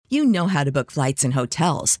You know how to book flights and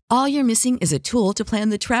hotels. All you're missing is a tool to plan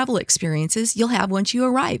the travel experiences you'll have once you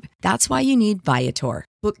arrive. That's why you need Viator.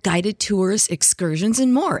 Book guided tours, excursions,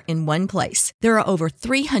 and more in one place. There are over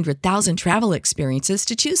 300,000 travel experiences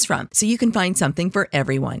to choose from, so you can find something for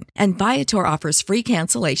everyone. And Viator offers free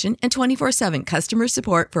cancellation and 24/7 customer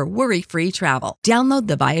support for worry-free travel. Download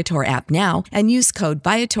the Viator app now and use code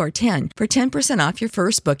Viator10 for 10% off your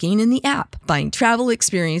first booking in the app. Find travel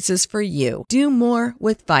experiences for you. Do more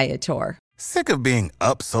with Viator. Sick of being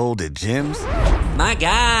upsold at gyms? My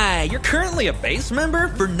guy, you're currently a base member?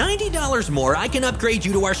 For $90 more, I can upgrade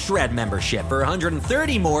you to our Shred membership. For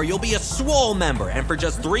 $130 more, you'll be a Swole member. And for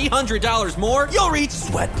just $300 more, you'll reach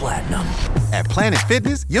Sweat Platinum. At Planet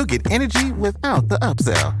Fitness, you'll get energy without the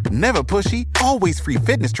upsell. Never pushy, always free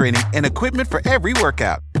fitness training and equipment for every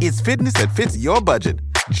workout. It's fitness that fits your budget.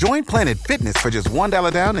 Join Planet Fitness for just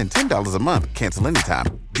 $1 down and $10 a month. Cancel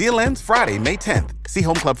anytime. Deal ends Friday, May 10th. See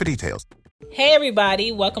Home Club for details. Hey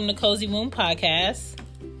everybody, welcome to Cozy Moon Podcast.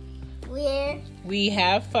 Where we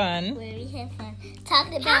have fun.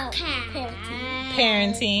 Talking about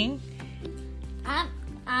parenting. I'm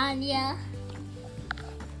Anya.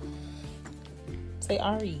 Say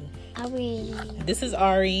Ari. Ari. This is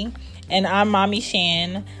Ari, and I'm Mommy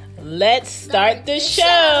Shan. Let's start the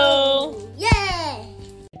show. Yeah.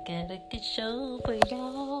 Got a good show for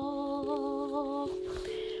y'all.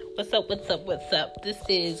 What's up? This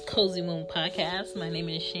is Cozy Moon Podcast. My name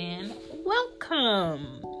is Shan.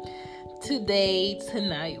 Welcome.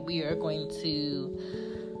 Tonight, we are going to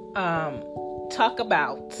talk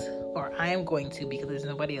about, or I am going to, because there's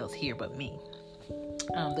nobody else here but me.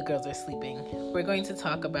 The girls are sleeping. We're going to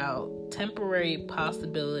talk about temporary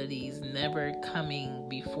possibilities never coming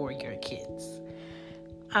before your kids.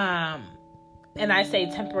 And I say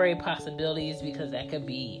temporary possibilities because that could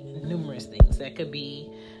be numerous things. That could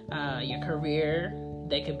be your career.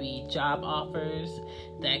 That could be job offers.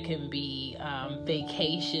 That can be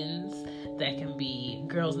vacations. That can be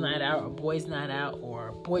girls' night out or boys' night out,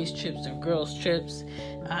 or boys' trips or girls' trips.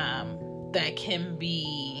 That can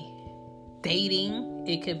be dating.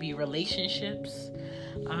 It could be relationships,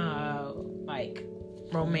 like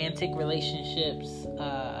romantic relationships,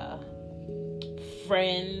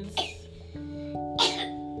 friends.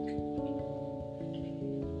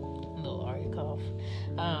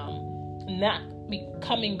 Not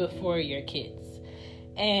coming before your kids.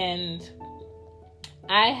 And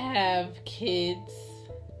I have kids,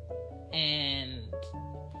 and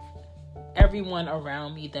everyone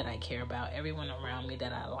around me that I care about, everyone around me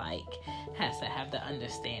that I like, has to have the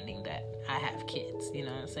understanding that I have kids. You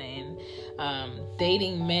know what I'm saying?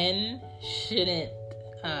 Dating men shouldn't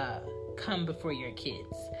come before your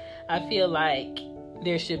kids. I feel like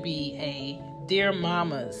there should be a dear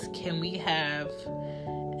mamas, can we have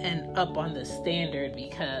an up on the standard?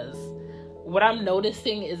 Because what I'm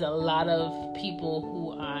noticing is a lot of people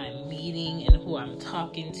who I'm meeting and who I'm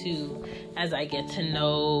talking to as I get to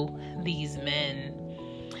know these men,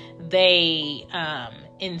 they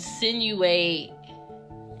insinuate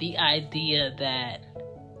the idea that,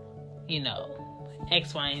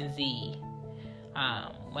 X, Y, and Z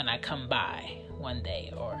when I come by one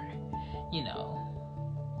day, or,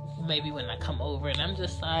 maybe when I come over, and I'm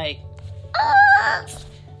just like,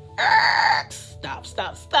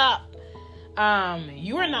 stop.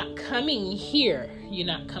 You are not coming here. You're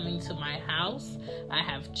not coming to my house. I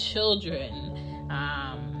have children,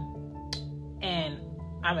 and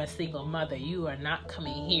I'm a single mother. You are not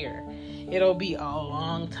coming here. It'll be a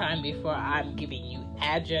long time before I'm giving you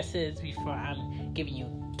addresses, before I'm giving you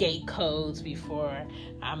gate codes, before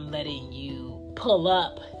I'm letting you pull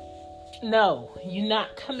up. No, you're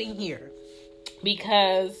not coming here,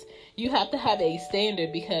 because you have to have a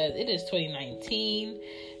standard, because it is 2019.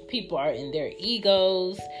 People are in their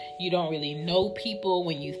egos. You don't really know people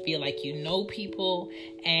when you feel like you know people.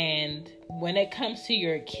 And when it comes to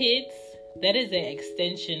your kids, that is an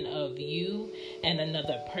extension of you and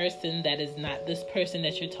another person. That is not this person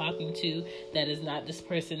that you're talking to. That is not this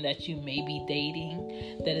person that you may be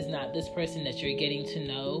dating. That is not this person that you're getting to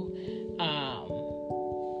know.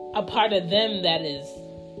 A part of them that is,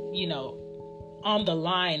 on the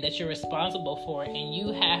line, that you're responsible for. And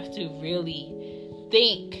you have to really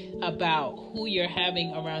think about who you're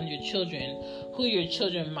having around your children, who your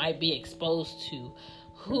children might be exposed to,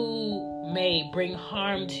 who may bring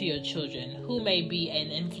harm to your children, who may be an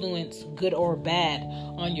influence, good or bad,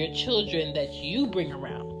 on your children that you bring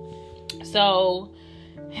around. So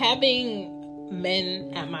having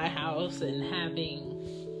men at my house and having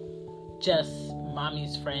just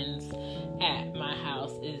mommy's friends at my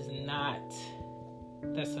house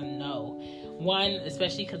that's a no. One,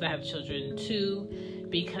 especially because I have children. Two,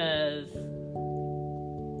 because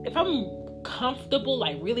if I'm comfortable,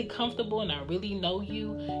 like really comfortable, and I really know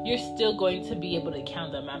you, you're still going to be able to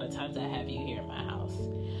count the amount of times I have you here in my house.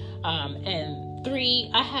 And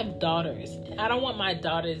 3, I have daughters. I don't want my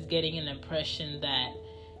daughters getting an impression that,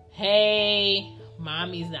 hey,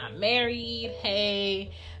 mommy's not married.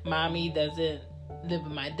 Hey, mommy doesn't live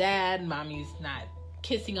with my dad. Mommy's not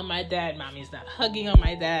kissing on my dad. Mommy's not hugging on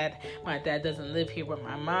my dad. My dad doesn't live here with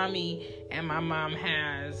my mommy. And my mom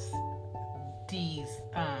has these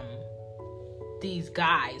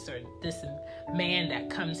guys or this man that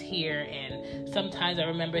comes here, and sometimes I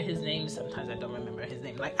remember his name, sometimes I don't remember his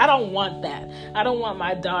name. Like, I don't want that. I don't want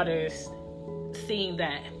my daughters seeing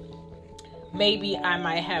that maybe I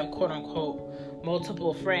might have, quote unquote,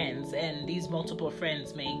 multiple friends, and these multiple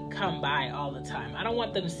friends may come by all the time. I don't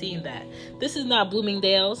want them seeing that. This is not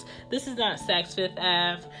Bloomingdale's. This is not Saks Fifth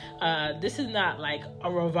Ave. This is not like a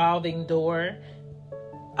revolving door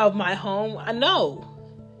of my home. No.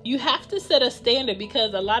 You have to set a standard,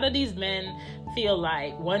 because a lot of these men feel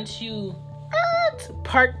like once you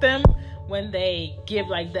park them, when they give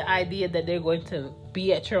like the idea that they're going to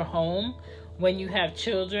be at your home when you have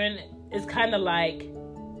children, it's kind of like,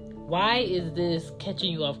 why is this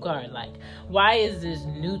catching you off guard? Like, why is this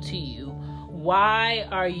new to you? Why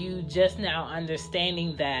are you just now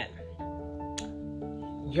understanding that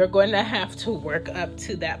you're going to have to work up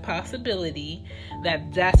to that possibility,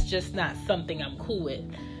 that that's just not something I'm cool with?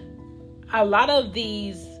 A lot of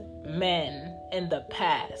these men in the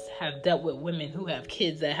past have dealt with women who have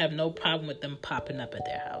kids that have no problem with them popping up at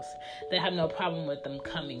their house. They have no problem with them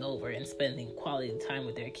coming over and spending quality time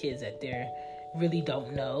with their kids that they really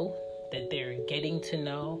don't know, that they're getting to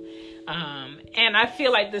know. And I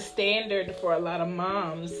feel like the standard for a lot of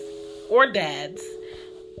moms or dads,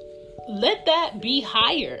 let that be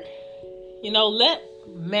higher. Let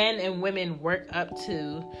men and women work up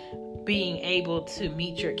to being able to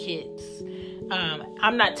meet your kids.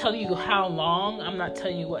 I'm not telling you how long. I'm not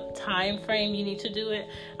telling you what time frame you need to do it.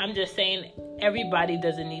 I'm just saying everybody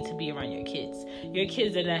doesn't need to be around your kids. Your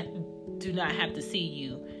kids do not have to see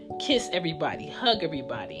you kiss everybody, hug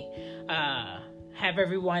everybody, have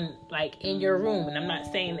everyone like in your room. And I'm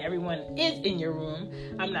not saying everyone is in your room.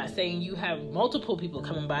 I'm not saying you have multiple people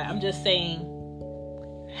coming by. I'm just saying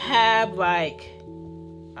have like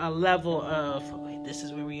a level of, this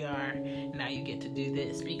is where we are, now you get to do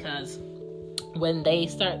this. Because when they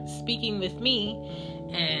start speaking with me,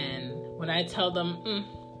 and when I tell them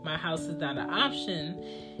my house is not an option,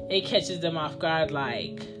 it catches them off guard,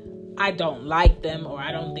 like I don't like them, or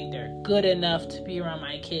I don't think they're good enough to be around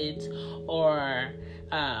my kids, or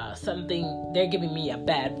something, they're giving me a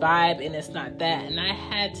bad vibe, and it's not that. And I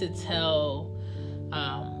had to tell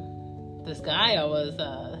this guy I was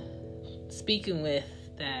speaking with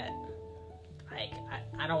that, like,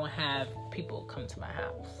 I don't have people come to my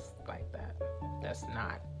house like that. That's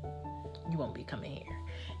not, you won't be coming here.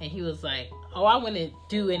 And he was like, oh, I wouldn't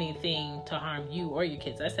do anything to harm you or your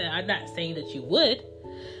kids. I said, I'm not saying that you would.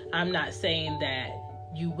 I'm not saying that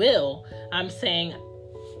you will. I'm saying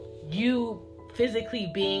you physically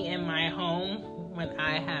being in my home when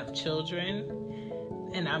I have children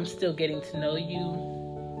and I'm still getting to know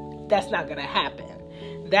you, that's not going to happen.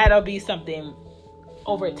 That'll be something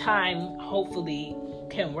over time, hopefully,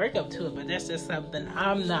 can work up to it, but that's just something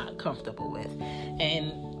I'm not comfortable with.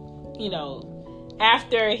 And,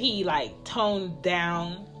 after he like toned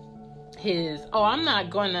down his,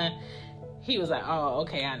 he was like, oh,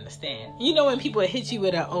 okay, I understand. When people hit you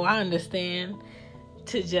with a, oh, I understand,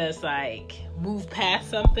 to just like move past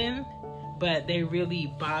something, but they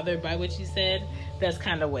really bothered by what you said, that's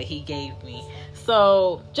kind of what he gave me.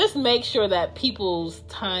 So just make sure that people's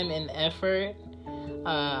time and effort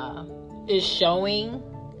is showing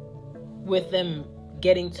with them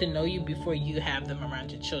getting to know you before you have them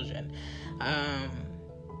around your children.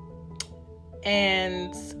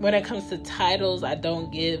 And when it comes to titles, I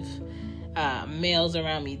don't give males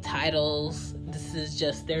around me titles. This is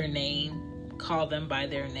just their name. Call them by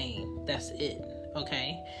their name. That's it.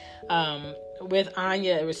 Okay? With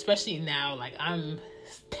Anya, especially now, like, I'm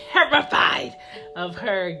terrified of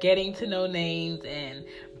her getting to know names and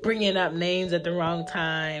bringing up names at the wrong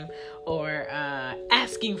time, or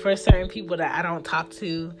asking for certain people that I don't talk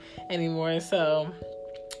to anymore. So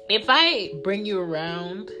if I bring you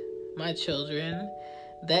around my children,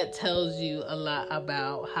 that tells you a lot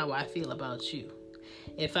about how I feel about you.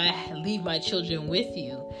 If I leave my children with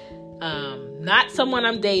you, not someone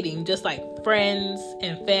I'm dating, just like friends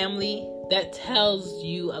and family, that tells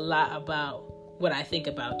you a lot about what I think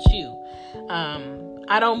about you.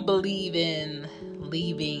 I don't believe in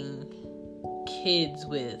leaving kids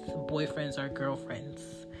with boyfriends or girlfriends.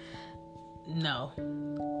 No.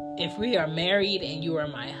 If we are married and you are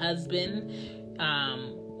my husband,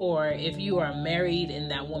 or if you are married and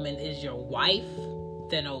that woman is your wife,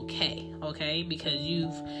 then okay? Because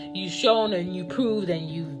you've shown and you proved and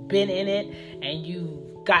you've been in it and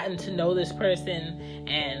you've gotten to know this person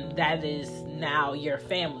and that is now your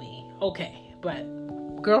family. Okay, but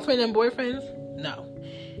girlfriend and boyfriends, no.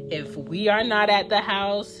 If we are not at the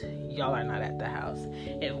house, y'all are not at the house.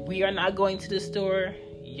 If we are not going to the store,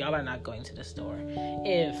 y'all are not going to the store.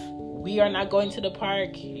 If we are not going to the park,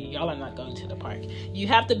 y'all are not going to the park. You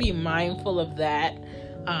have to be mindful of that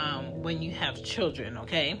when you have children,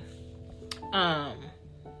 okay?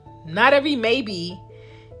 Not every maybe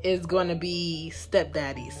is going to be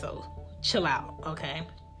stepdaddy, so chill out, okay?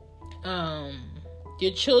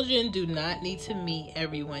 Your children do not need to meet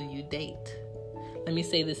everyone you date. Let me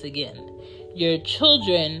say this again. Your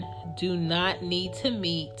children do not need to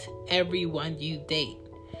meet everyone you date.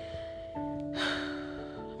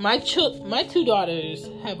 My two daughters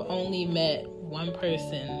have only met one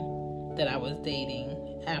person that I was dating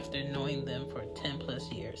after knowing them for 10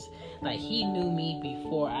 plus years. Like, he knew me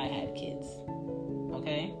before I had kids.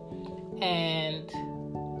 Okay? And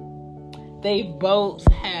they both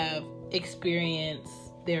have experienced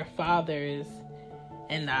their fathers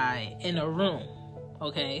and I in a room.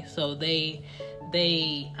 Okay? So they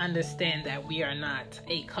understand that we are not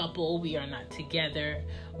a couple. We are not together.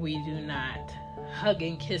 We do not hug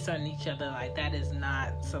and kiss on each other. Like, that is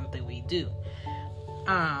not something we do.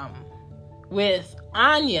 With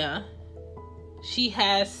Anya, she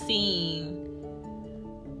has seen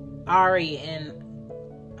Ari and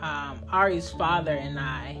Ari's father and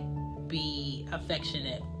I be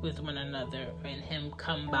affectionate with one another, and him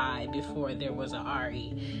come by before there was a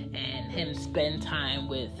Ari, and him spend time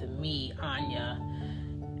with me, Anya,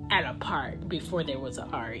 at a park before there was a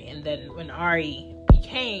Ari. And then when Ari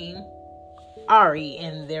became Ari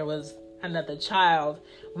and there was another child,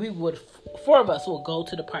 four of us will go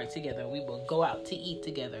to the park together. We will go out to eat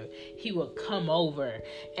together. He would come over,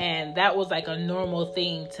 and that was like a normal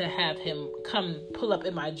thing to have him come pull up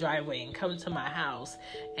in my driveway and come to my house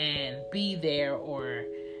and be there, or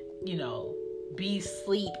be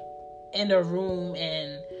sleep in a room.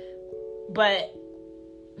 But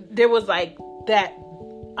there was like that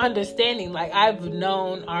understanding. Like, I've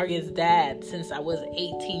known Arya's dad since I was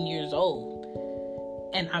 18 years old.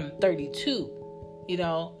 And I'm 32.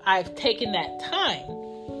 I've taken that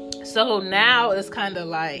time. So now it's kind of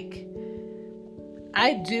like,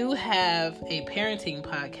 I do have a parenting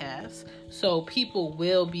podcast, so people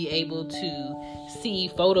will be able to see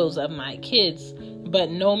photos of my kids, but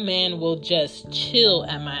no man will just chill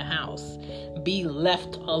at my house, be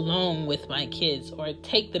left alone with my kids, or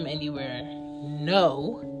take them anywhere.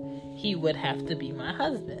 No, he would have to be my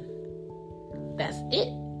husband. That's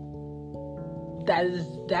it.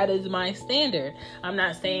 That is my standard. I'm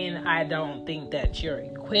not saying I don't think that you're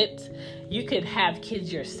equipped. You could have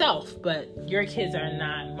kids yourself, but your kids are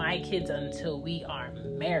not my kids until we are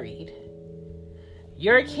married.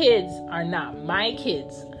 Your kids are not my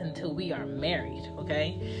kids until we are married,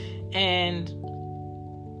 okay? And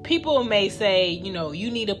people may say, you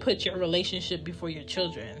need to put your relationship before your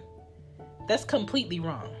children. That's completely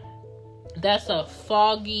wrong. That's a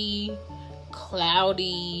foggy,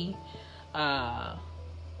 cloudy,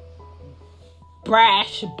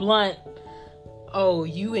 brash, blunt,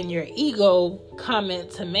 you and your ego comment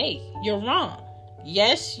to make. You're wrong.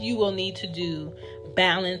 Yes, you will need to do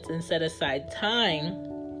balance and set aside time,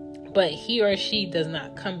 but he or she does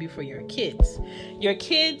not come before your kids. Your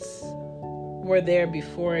kids were there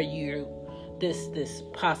before you, this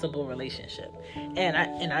possible relationship. And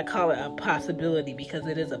I call it a possibility because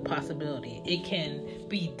it is a possibility. It can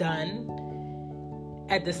be done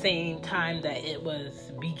at the same time that it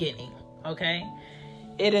was beginning, okay?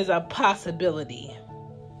 It is a possibility.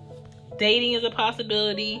 Dating is a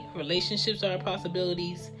possibility. Relationships are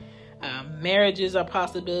possibilities. Marriages are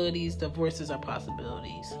possibilities. Divorces are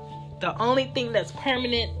possibilities. The only thing that's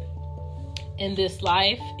permanent in this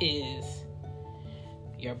life is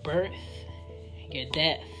your birth, your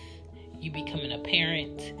death, you becoming a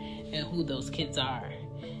parent, and who those kids are,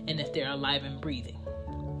 and if they're alive and breathing.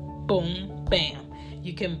 Boom, bam.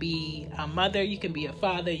 You can be a mother, you can be a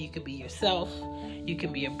father, you could be yourself, you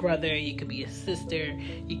can be a brother, you could be a sister,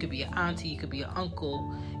 you could be an auntie, you could be an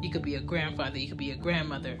uncle, you could be a grandfather, you could be a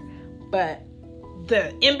grandmother. But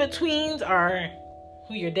the in-betweens are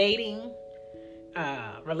who you're dating,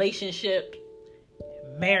 relationship,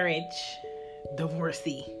 marriage,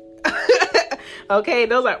 divorcee. Okay,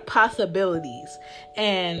 those are possibilities.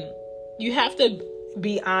 And you have to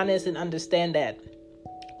be honest and understand that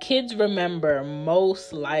kids remember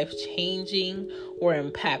most life-changing or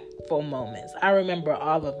impactful moments. I remember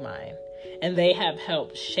all of mine, and they have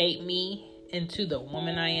helped shape me into the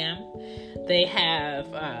woman I am. They have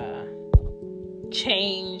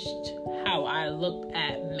changed how I look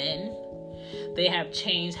at men. They have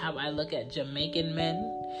changed how I look at Jamaican men.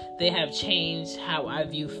 They have changed how I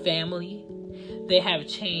view family. They have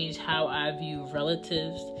changed how I view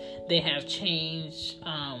relatives. They have changed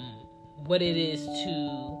what it is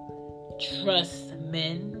to trust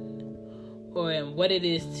men, or what it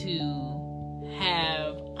is to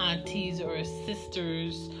have aunties or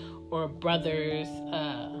sisters or brothers.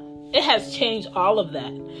 It has changed all of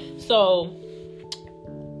that. So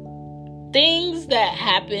things that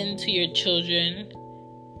happen to your children,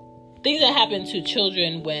 things that happen to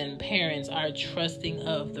children when parents are trusting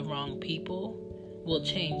of the wrong people, will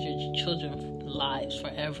change your children's lives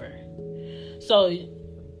forever. So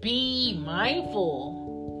be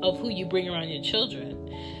mindful of who you bring around your children,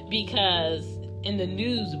 because in the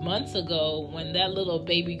news months ago, when that little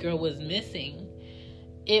baby girl was missing,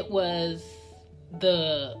 it was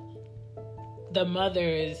the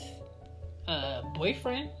mother's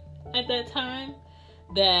boyfriend at that time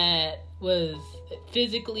that was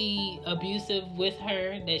physically abusive with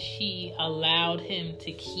her, that she allowed him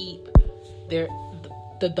to keep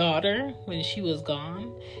the daughter when she was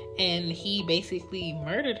gone, and he basically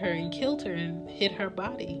murdered her and killed her and hid her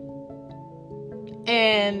body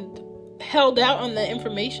and held out on the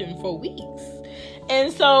information for weeks.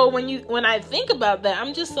 And so when I think about that,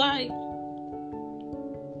 I'm just like,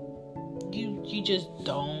 you just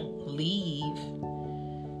don't leave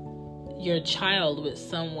your child with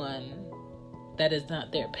someone that is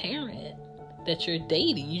not their parent that you're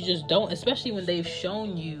dating. You just don't, especially when they've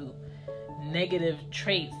shown you negative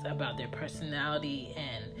traits about their personality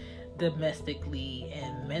and domestically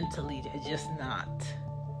and mentally. They're just not,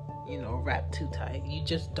 wrapped too tight. You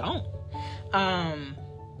just don't. And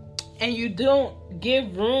you don't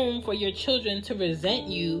give room for your children to resent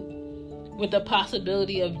you with the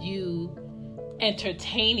possibility of you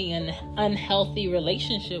entertaining an unhealthy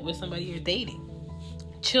relationship with somebody you're dating.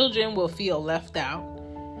 Children will feel left out.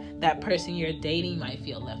 That person you're dating might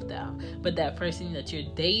feel left out, but that person that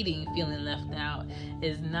you're dating feeling left out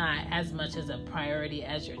is not as much as a priority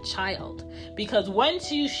as your child. Because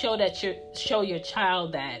once you show your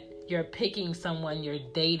child that you're picking someone you're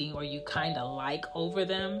dating or you kind of like over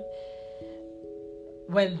them,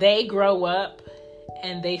 when they grow up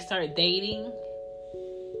and they start dating,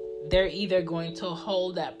 they're either going to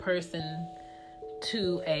hold that person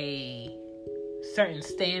to a certain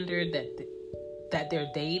standard that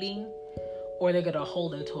they're dating, or they're going to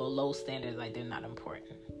hold them to a low standard, like they're not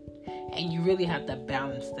important. And you really have to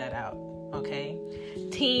balance that out, okay?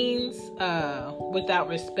 Teens, without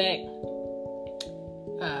respect,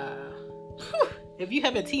 if you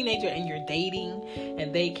have a teenager and you're dating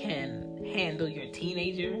and they can handle your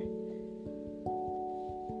teenager,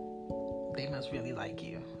 they must really like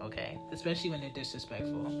you, okay? Especially when they're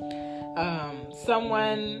disrespectful.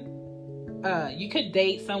 You could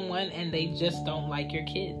date someone and they just don't like your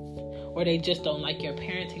kids, or they just don't like your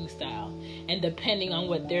parenting style. And depending on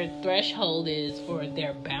what their threshold is or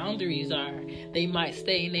their boundaries are, they might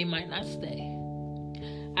stay and they might not stay.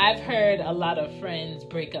 I've heard a lot of friends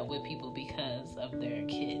break up with people because of their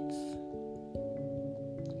kids.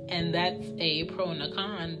 And that's a pro and a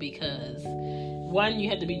con, because one, you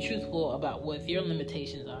have to be truthful about what your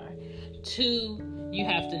limitations are. Two, you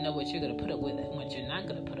have to know what you're going to put up with and what you're not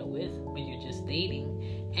going to put up with when you're just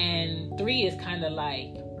dating. And three is kind of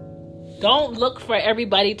like, don't look for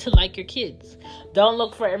everybody to like your kids. Don't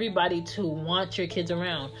look for everybody to want your kids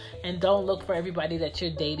around. And don't look for everybody that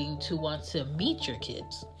you're dating to want to meet your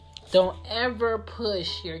kids. Don't ever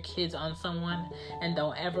push your kids on someone, and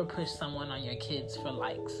don't ever push someone on your kids for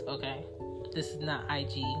likes, okay? This is not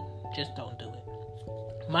IG. Just don't do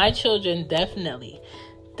it. My children definitely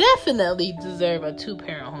deserve a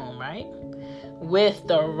 2-parent home, right? With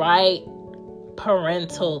the right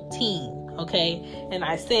parental team, okay? And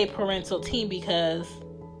I say parental team because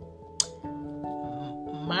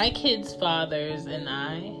my kids' fathers and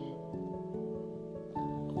I,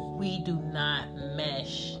 we do not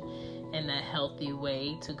mesh in a healthy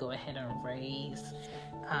way to go ahead and raise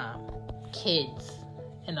kids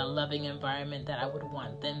in a loving environment that I would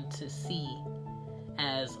want them to see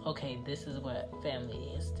as, okay, this is what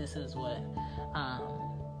family is. This is what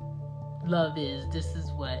love is. This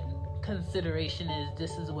is what consideration is.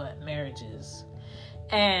 This is what marriage is.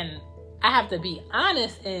 And I have to be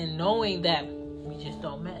honest in knowing that we just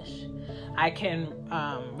don't mesh. I can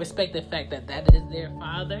respect the fact that is their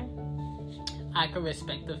father, I can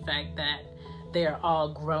respect the fact that they're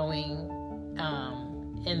all growing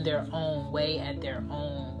in their own way, at their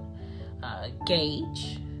own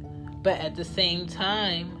gauge. But at the same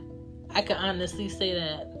time, I can honestly say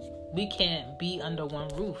that we can't be under one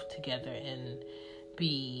roof together and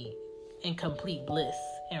be in complete bliss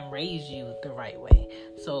and raise you the right way.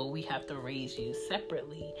 So we have to raise you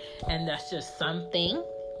separately. And that's just something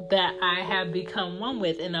that I have become one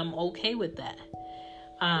with, and I'm okay with that.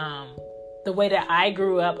 The way that I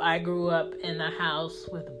grew up in a house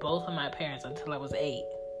with both of my parents until I was 8.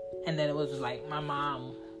 And then it was like my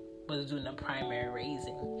mom was doing the primary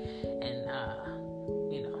raising and,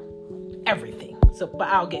 everything. So, but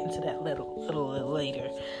I'll get into that little later.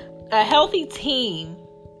 A healthy team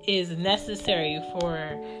is necessary for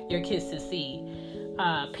your kids to see.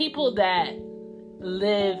 People that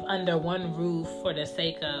live under one roof for the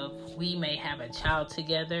sake of, we may have a child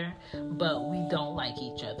together, but we don't like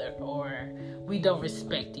each other, or we don't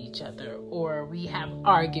respect each other, or we have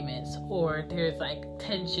arguments, or there's like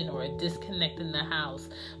tension or a disconnect in the house,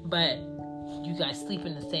 but you guys sleep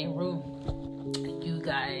in the same room. You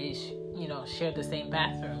guys, share the same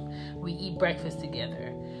bathroom. We eat breakfast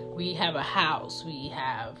together. We have a house. We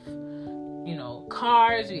have,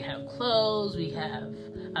 cars. We have clothes. We have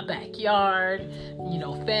a backyard.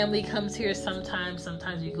 Family comes here sometimes.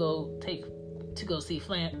 Sometimes we go see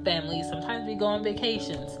family. Sometimes we go on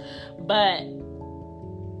vacations. But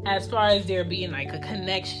as far as there being like a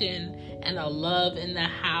connection and a love in the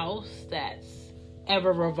house that's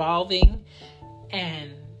ever revolving,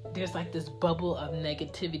 and there's like this bubble of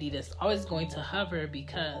negativity that's always going to hover,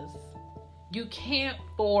 because you can't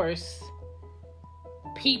force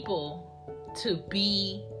people to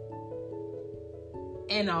be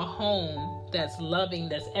in a home that's loving,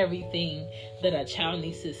 that's everything that a child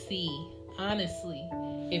needs to see, honestly,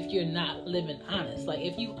 if you're not living honest. Like,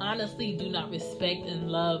 if you honestly do not respect and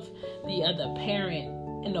love the other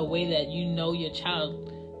parent in a way that your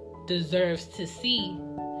child deserves to see,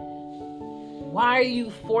 why are you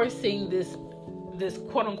forcing this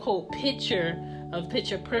quote-unquote picture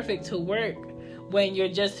perfect to work when you're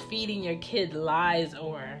just feeding your kid lies,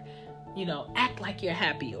 or act like you're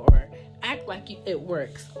happy, or act like it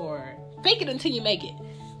works, or fake it until you make it?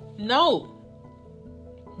 No,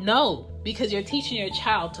 because you're teaching your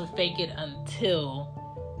child to fake it until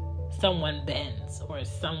someone bends or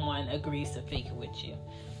someone agrees to fake it with you.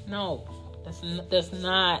 No, that's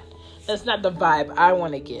not the vibe I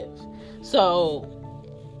want to give. So,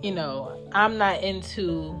 I'm not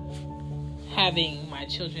into having my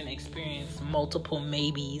children experience multiple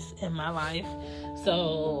maybes in my life.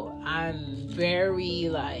 So I'm very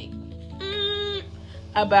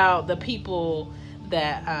about the people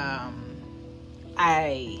that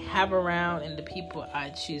I have around and the people I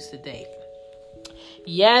choose to date.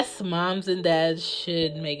 Yes, moms and dads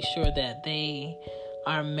should make sure that they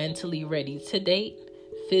are mentally ready to date,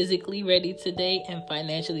 physically ready to date, and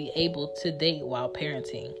financially able to date while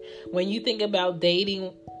parenting. When you think about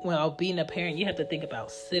dating while being a parent, you have to think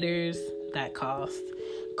about sitters that cost,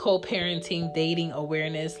 co-parenting, dating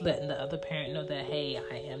awareness, letting the other parent know that, hey,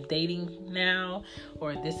 I am dating now,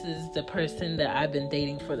 or this is the person that I've been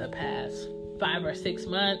dating for the past 5 or 6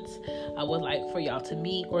 months. I would like for y'all to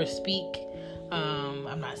meet or speak.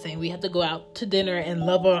 I'm not saying we have to go out to dinner and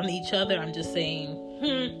love on each other. I'm just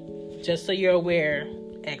saying, just so you're aware,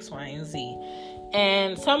 X, Y, and Z.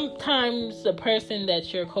 And sometimes the person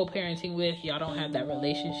that you're co-parenting with, y'all don't have that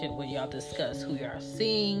relationship where y'all discuss who you're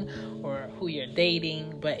seeing or who you're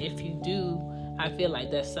dating. But if you do, I feel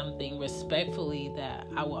like that's something respectfully that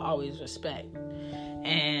I will always respect.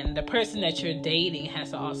 And the person that you're dating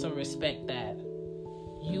has to also respect that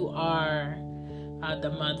you are the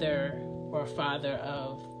mother or father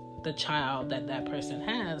of the child that person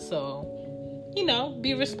has. So,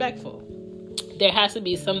 be respectful. There has to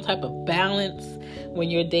be some type of balance when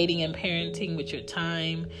you're dating and parenting with your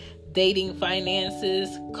time. Dating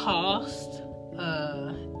finances, cost,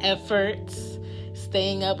 efforts,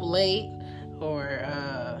 staying up late,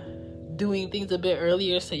 or doing things a bit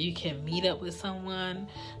earlier so you can meet up with someone.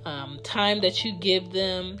 Time that you give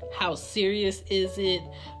them. How serious is it?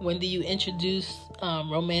 When do you introduce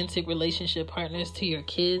romantic relationship partners to your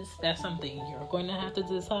kids? That's something you're going to have to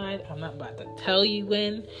decide. I'm not about to tell you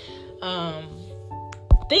when.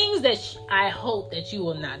 Things that I hope that you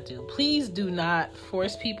will not do. Please do not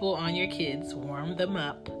force people on your kids. Warm them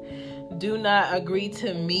up. Do not agree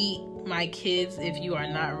to meet my kids if you are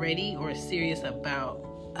not ready or serious about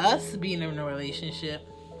us being in a relationship.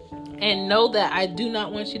 And know that I do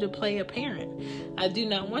not want you to play a parent. I do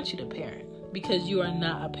not want you to parent, because you are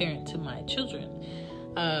not a parent to my children.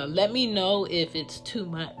 Let me know if it's too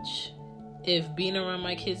much. if being around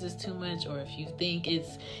my kids is too much, or if you think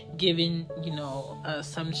it's giving, an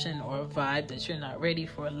assumption or a vibe that you're not ready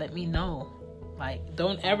for, let me know. Like,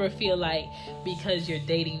 don't ever feel like because you're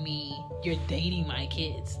dating me, you're dating my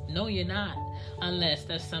kids. No, you're not. Unless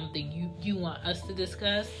that's something you want us to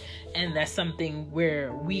discuss, and that's something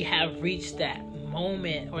where we have reached that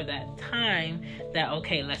moment or that time that,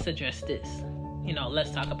 okay, let's address this. Let's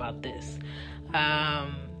talk about this.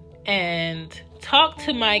 And talk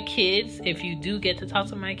to my kids, if you do get to talk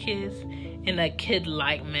to my kids, in a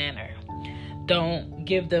kid-like manner. Don't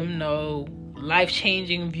give them no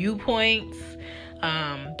life-changing viewpoints.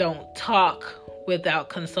 Don't talk without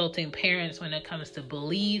consulting parents when it comes to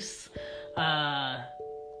beliefs,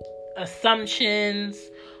 assumptions,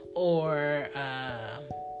 or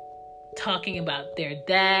talking about their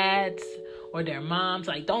dads or their moms.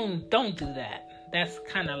 Like, don't do that. That's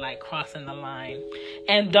kind of like crossing the line.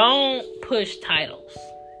 And don't push titles.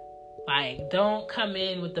 Like, don't come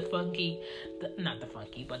in with the funny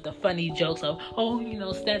jokes of,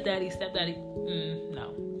 stepdaddy,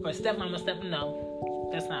 no. Or stepmama, no.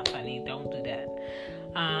 That's not funny. Don't do that.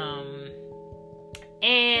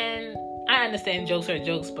 And I understand jokes are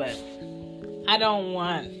jokes, but I don't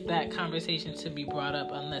want that conversation to be brought up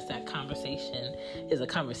unless that conversation is a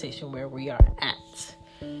conversation where we are at.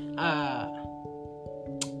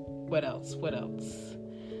 What else?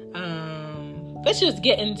 Let's just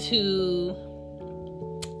get into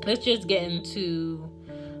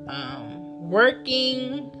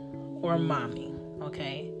working or momming,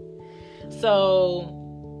 okay?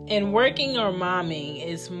 So in working or momming,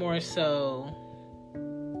 it's more so,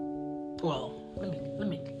 well,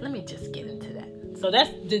 let me just get into that. So that's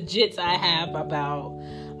the jits I have about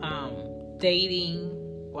dating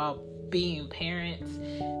while being parents.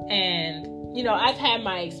 And I've had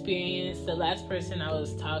my experience. The last person I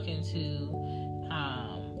was talking to,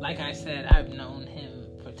 like I said, I've known him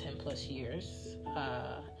for 10 plus years.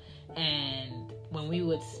 And when we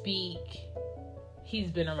would speak, he's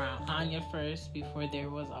been around Anya first before there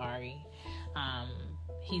was Ari.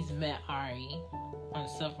 He's met Ari on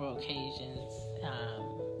several occasions,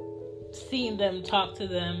 seen them, talk to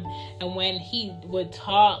them. And when he would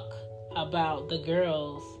talk about the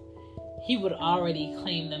girls, he would already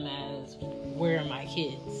claim them as, where are my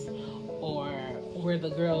kids? Or where the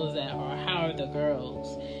girls at? Or how are the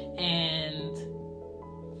girls? And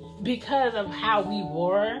because of how we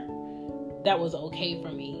were, that was okay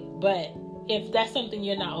for me. But if that's something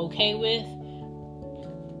you're not okay with,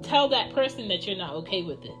 tell that person that you're not okay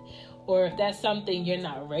with it. Or if that's something you're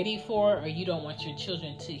not ready for, or you don't want your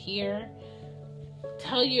children to hear,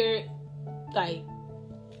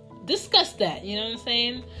 discuss that, you know what I'm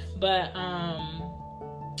saying? But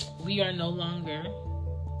we are no longer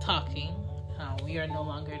talking. We are no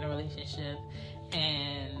longer in a relationship.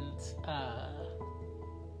 And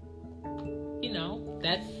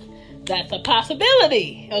that's a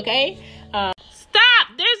possibility, okay? Stop!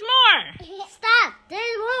 There's more! Stop!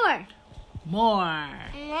 There's More.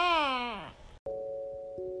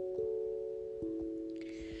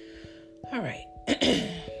 All right.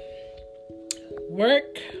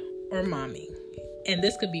 Work or mommy. And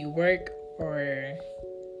this could be work or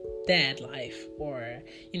dad life, or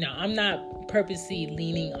I'm not purposely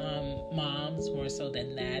leaning on moms more so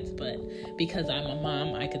than dads, but because I'm a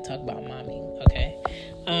mom, I could talk about mommy, okay?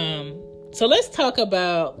 So let's talk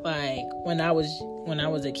about like when I was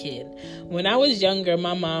a kid. When I was younger,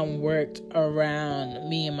 my mom worked around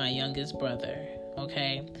me and my youngest brother,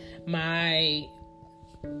 okay? My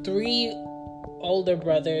 3 older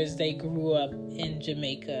brothers, they grew up in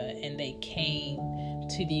Jamaica, and they came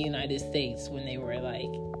to the United States when they were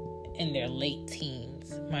like in their late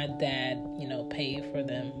teens. My dad, paid for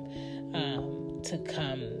them to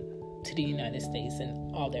come to the United States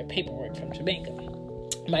and all their paperwork from Jamaica.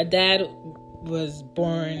 My dad was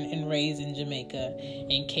born and raised in Jamaica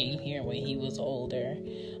and came here when he was older,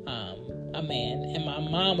 a man. And my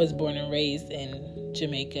mom was born and raised in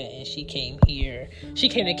Jamaica, and she came here. She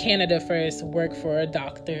came to Canada first, worked for a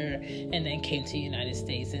doctor, and then came to the United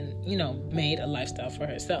States and, made a lifestyle for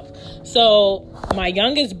herself. So my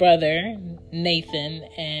youngest brother, Nathan,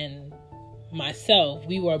 and myself,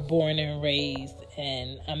 we were born and raised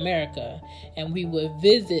in America, and we would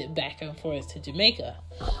visit back and forth to Jamaica.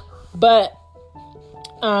 But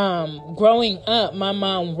growing up, my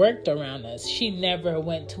mom worked around us. She never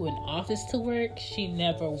went to an office to work. She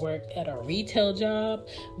never worked at a retail job,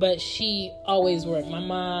 but she always worked. My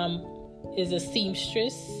mom is a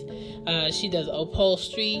seamstress. She does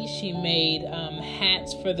upholstery. She made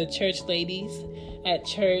hats for the church ladies at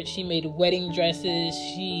church. She made wedding dresses.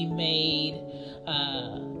 She made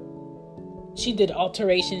She did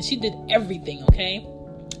alterations. She did everything, okay?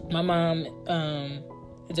 My mom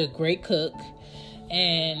is a great cook,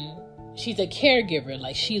 and she's a caregiver.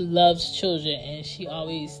 Like, she loves children, and she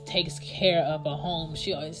always takes care of a home.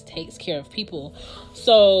 She always takes care of people.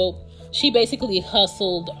 So she basically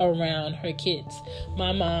hustled around her kids.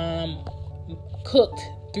 My mom cooked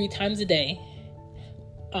 3 times a day.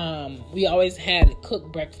 We always had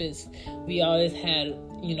cooked breakfast. We always had,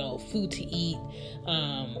 food to eat.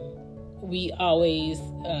 We always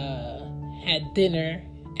had dinner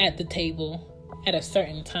at the table at a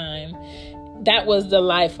certain time. That was the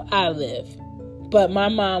life I lived. But my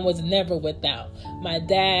mom was never without. My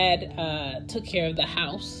dad took care of the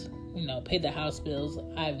house, paid the house bills.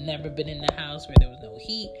 I've never been in the house where there was no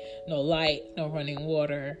heat, no light, no running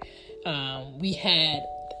water. We had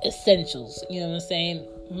essentials, you know what I'm saying?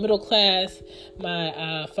 Middle class.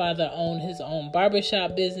 My father owned his own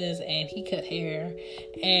barbershop business, and he cut hair,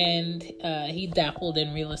 and he dabbled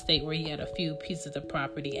in real estate where he had a few pieces of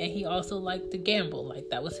property, and he also liked to gamble. Like,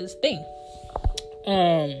 that was his thing.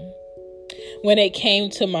 When it came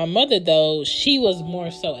to my mother, though, she was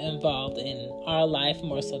more so involved in our life,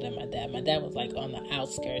 more so than my dad. My dad was like on the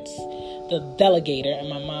outskirts, the delegator, and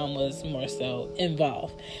my mom was more so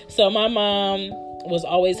involved. So my mom was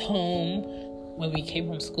always home when we came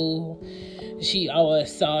from school. She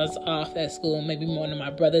always saw us off at school. Maybe one of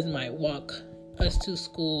my brothers might walk us to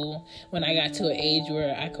school. When I got to an age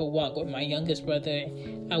where I could walk with my youngest brother,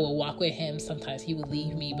 I would walk with him. Sometimes he would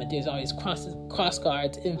leave me, but there's always cross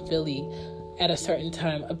guards in Philly at a certain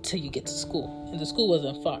time up till you get to school. And the school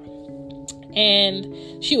wasn't far.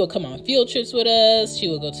 And she would come on field trips with us. She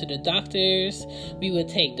would go to the doctors. We would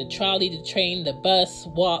take the trolley, the train, the bus,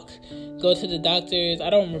 walk, go to the doctors. I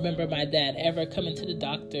don't remember my dad ever coming to the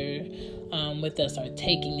doctor with us or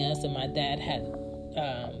taking us. And my dad had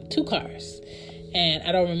 2 cars. And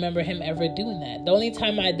I don't remember him ever doing that. The only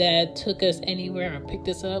time my dad took us anywhere or picked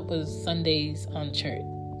us up was Sundays on church,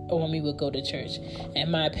 or when we would go to church.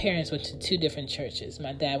 And my parents went to 2 different churches.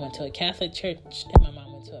 My dad went to a Catholic church, and my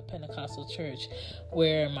mom went to a Pentecostal church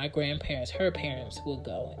where my grandparents, her parents, would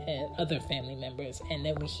go, and other family members. And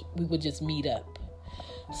then we would just meet up.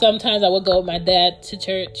 Sometimes I would go with my dad to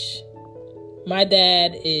church. My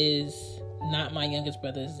dad is not my youngest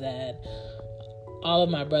brother's dad. All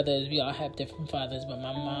of my brothers, we all have different fathers, but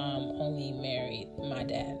my mom only married my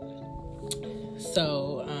dad.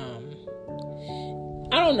 So,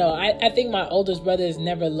 I don't know. I think my oldest brothers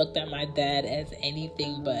never looked at my dad as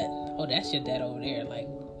anything but, oh, that's your dad over there. Like,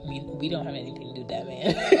 we don't have anything to do with that,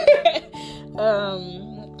 man.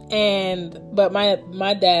 But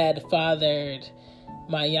my dad fathered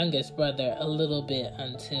my youngest brother a little bit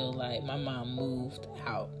until, like, my mom moved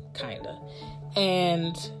out, kind of.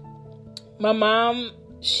 And my mom,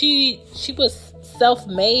 she was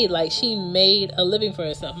self-made. Like, she made a living for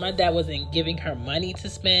herself. My dad wasn't giving her money to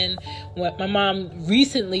spend. What my mom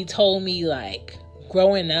recently told me, like,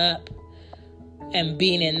 growing up and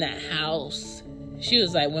being in that house, she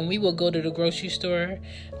was like, when we would go to the grocery store,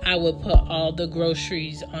 I would put all the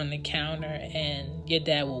groceries on the counter and your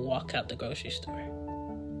dad would walk out the grocery store.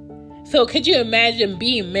 So could you imagine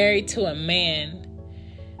being married to a man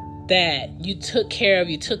that you took care of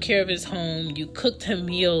his home, you cooked him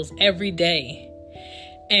meals every day,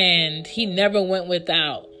 and he never went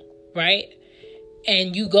without, right?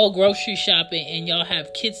 And you go grocery shopping and y'all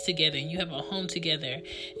have kids together and you have a home together,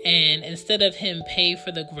 and instead of him pay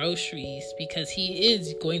for the groceries because he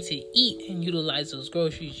is going to eat and utilize those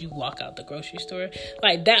groceries, you walk out the grocery store.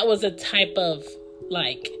 Like, that was a type of,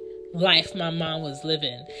 like, life my mom was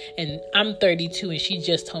living. And I'm 32 and she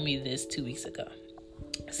just told me this 2 weeks ago.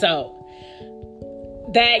 So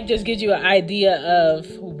that just gives you an idea of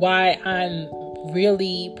why I'm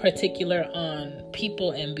really particular on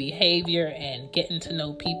people and behavior and getting to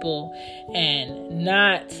know people, and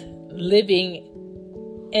not living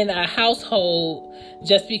in a household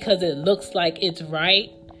just because it looks like it's right.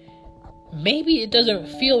 Maybe it doesn't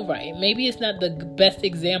feel right. Maybe it's not the best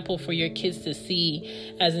example for your kids to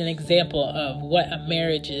see as an example of what a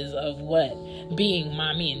marriage is, of what being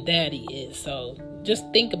mommy and daddy is. So just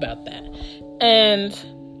think about that. And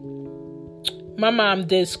my mom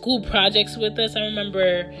did school projects with us. I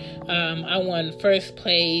remember I won first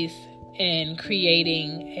place in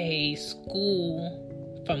creating a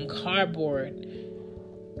school from cardboard.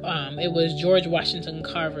 It was George Washington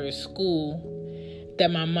Carver's school that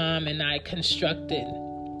my mom and I constructed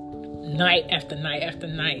night after night after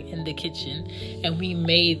night in the kitchen. And we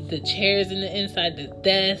made the chairs in the inside, the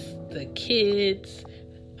desk, the kids,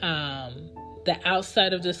 the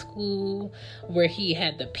outside of the school where he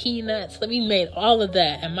had the peanuts. We made all of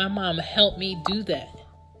that, and my mom helped me do that.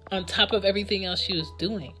 on top of everything else she was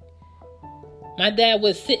doing. My dad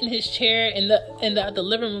would sit in his chair in the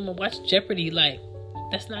living room and watch Jeopardy. Like,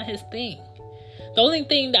 that's not his thing. The only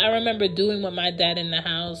thing that I remember doing with my dad in the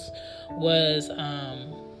house was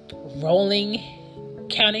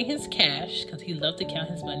counting his cash, because he loved to count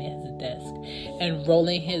his money at his desk, and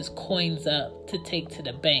rolling his coins up to take to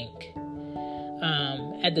the bank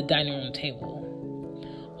at the dining room table,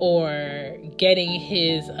 or getting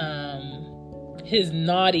his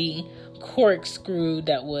naughty corkscrew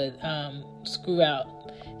that would screw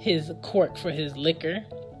out his cork for his liquor,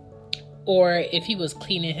 or if he was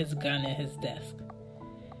cleaning his gun at his desk,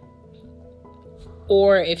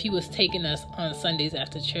 or if he was taking us on Sundays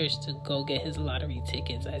after church to go get his lottery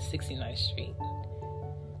tickets at 69th Street.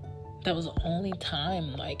 That was the only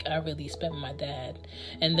time, like, I really spent with my dad.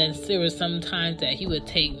 And then there was some times that he would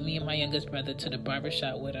take me and my youngest brother to the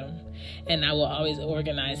barbershop with him. And I would always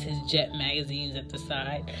organize his Jet magazines at the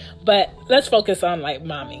side. But let's focus on, like,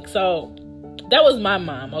 momming. So, that was my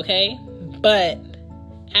mom, okay? But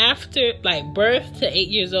after, like, birth to 8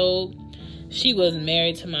 years old, she was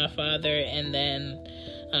married to my father. And then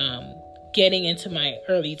getting into my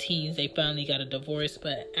early teens, they finally got a divorce.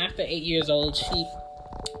 But after 8 years old,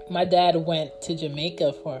 my dad went to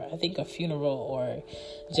Jamaica for, I think, a funeral or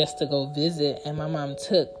just to go visit. And my mom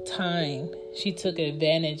took time. She took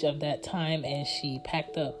advantage of that time and she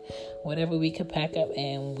packed up whatever we could pack up,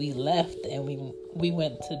 and we left and we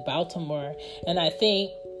went to Baltimore. And I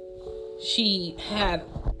think she had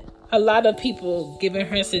a lot of people giving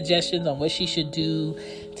her suggestions on what she should do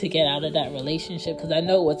to get out of that relationship, because I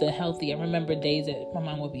know it wasn't healthy. I remember days that my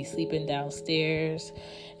mom would be sleeping downstairs,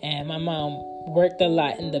 and my mom worked a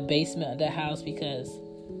lot in the basement of the house, because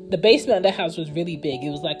the basement of the house was really big. It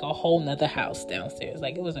was like a whole nother house downstairs.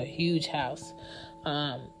 Like, it was a huge house.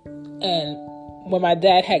 And when my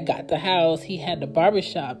dad had got the house, he had the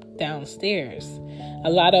barbershop downstairs. A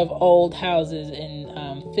lot of old houses in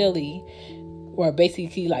Philly were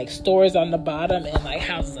basically like stores on the bottom and like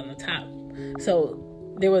houses on the top.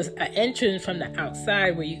 So there was an entrance from the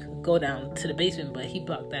outside where you could go down to the basement, but he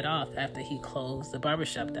blocked that off after he closed the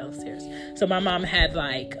barbershop downstairs. So my mom had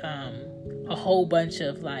like a whole bunch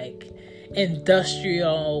of like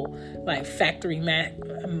industrial like factory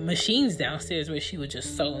machines downstairs where she would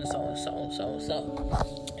just sew.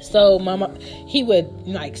 So mama, he would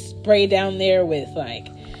like spray down there with like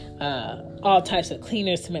all types of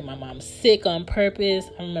cleaners to make my mom sick on purpose.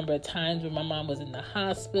 I remember times when my mom was in the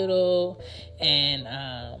hospital and,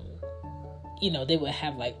 they would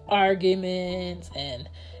have like arguments, and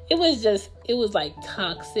it was like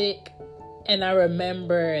toxic. And I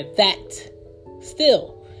remember that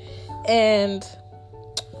still. And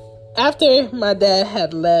after my dad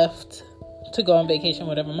had left to go on vacation,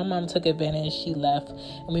 whatever, my mom took advantage. She left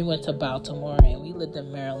and we went to Baltimore, and we lived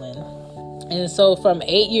in Maryland. And so from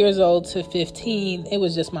 8 years old to 15, it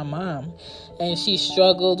was just my mom. And she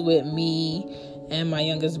struggled with me and my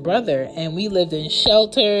youngest brother. And we lived in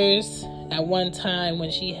shelters. At one time when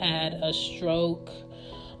she had a stroke,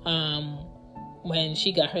 when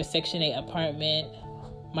she got her Section 8 apartment,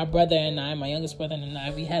 my youngest brother and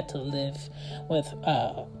I, we had to live with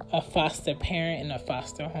a foster parent in a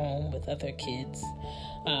foster home with other kids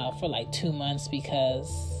for like 2 months, because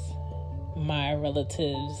my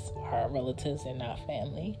relatives are relatives and not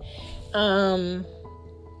family.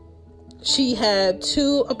 She had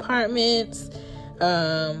 2 apartments,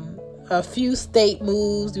 a few state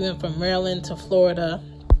moves. We went from Maryland to Florida.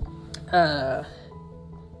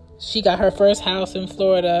 She got her first house in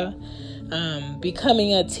Florida.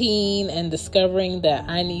 Becoming a teen and discovering that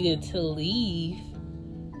I needed to leave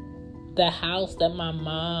the house that my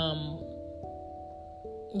mom,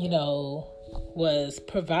 was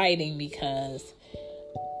providing, because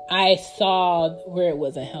I saw where it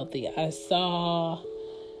wasn't healthy. I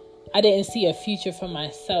didn't see a future for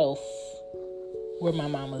myself where my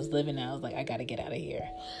mom was living. I was like, I gotta get out of here.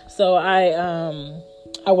 So I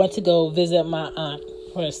went to go visit my aunt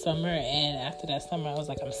for a summer, and after that summer I was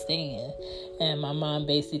like, I'm staying. And my mom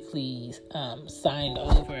basically signed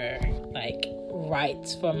over like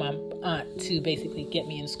rights for my aunt to basically get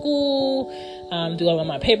me in school, do all of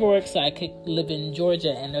my paperwork so I could live in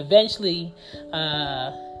Georgia. And eventually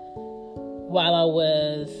while I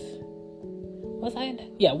was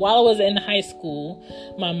in high school,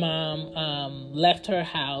 my mom left her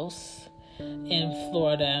house in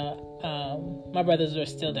Florida. My brothers were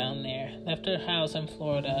still down there. Left her house in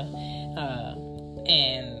Florida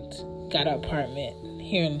and got an apartment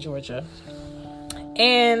here in Georgia.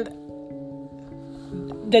 And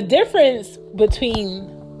the difference between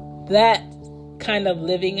that kind of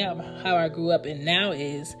living up how I grew up and now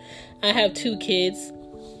is I have 2 kids.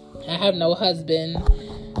 I have no husband.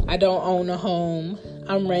 I don't own a home.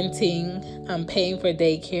 I'm renting. I'm paying for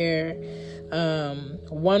daycare.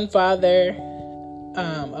 One father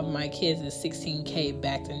of my kids is $16,000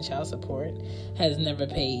 backed in child support. Has never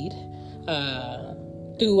paid.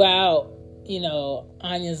 Throughout,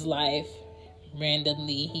 Anya's life,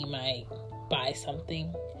 randomly he might buy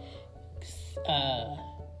something,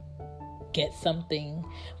 get something,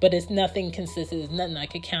 but it's nothing consistent. It's nothing I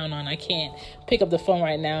could count on. I can't pick up the phone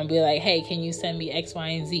right now and be like, hey, can you send me X, Y,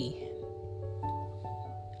 and Z?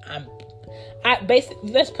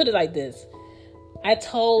 Let's put it like this. I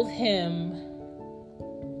told him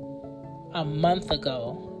a month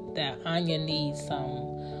ago that Anya needs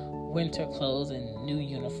some winter clothes and new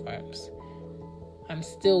uniforms. I'm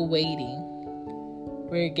still waiting.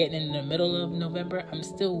 We're getting in the middle of November. I'm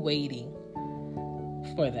still waiting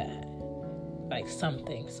for that. Like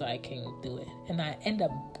something so I can do it. And I end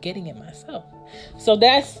up getting it myself. So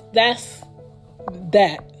that's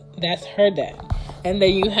her dad. And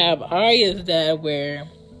then you have Arya's dad where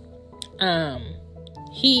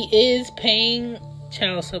he is paying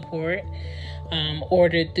child support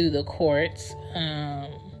ordered through the courts,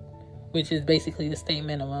 which is basically the state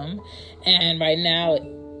minimum. And right now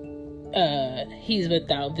he's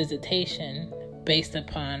without visitation based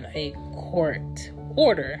upon a court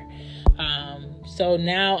order. So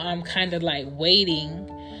now I'm kind of like waiting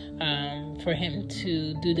for him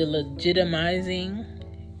to do the legitimizing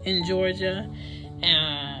in Georgia.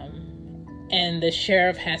 And the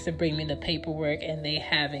sheriff has to bring me the paperwork, and they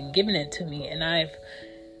haven't given it to me. And I've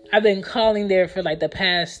been calling there for like the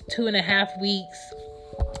past 2.5 weeks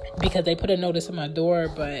because they put a notice on my door,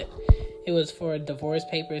 but it was for divorce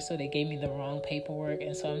papers, so they gave me the wrong paperwork.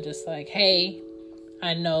 And so I'm just like, hey,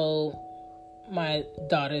 I know my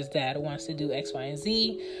daughter's dad wants to do X, Y, and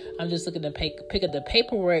Z. I'm just looking to pick up the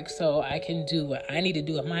paperwork so I can do what I need to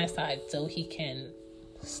do on my side so he can,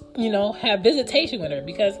 have visitation with her,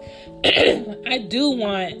 because I do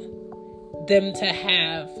want them to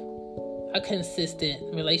have a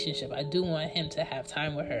consistent relationship. I do want him to have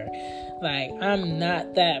time with her. Like, I'm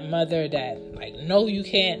not that mother that, like, no, you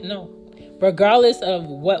can't, no. Regardless of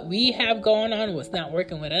what we have going on, what's not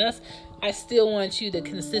working with us, I still want you to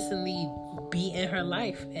consistently be in her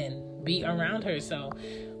life and be around her. So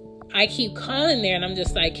I keep calling there, and I'm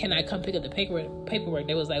just like, can I come pick up the paperwork?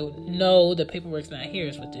 They was like, no, the paperwork's not here.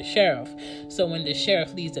 It's with the sheriff. So when the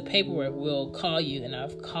sheriff leaves the paperwork, we'll call you. And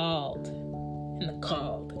I've called and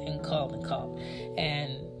called.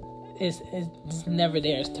 And it's never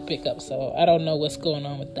theirs to pick up. So I don't know what's going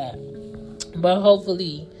on with that. But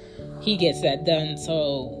hopefully he gets that done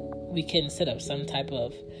so we can set up some type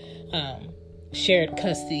of shared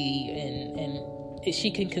custody and she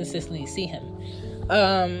can consistently see him.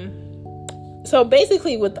 So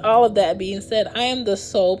basically, with all of that being said, I am the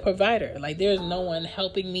sole provider. Like, there's no one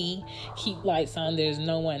helping me keep lights on. There's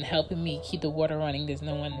no one helping me keep the water running. There's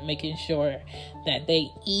no one making sure that they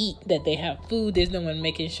eat, that they have food. There's no one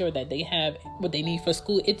making sure that they have what they need for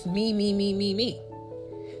school. It's me.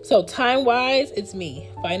 So time-wise, it's me.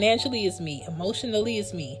 Financially, it's me. Emotionally,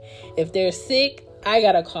 it's me. If they're sick, I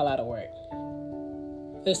gotta call out of work.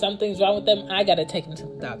 If something's wrong with them, I gotta take them to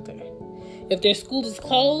the doctor. If their school is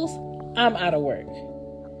closed, I'm out of work.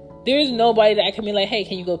 There's nobody that I can be like, hey,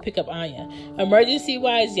 can you go pick up Anya?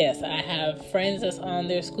 Emergency-wise, yes. I have friends that's on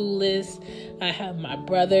their school list. I have my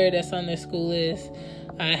brother that's on their school list.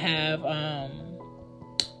 I have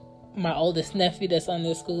my oldest nephew that's on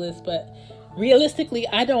their school list. But realistically,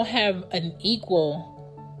 I don't have an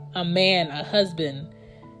equal, a man, a husband,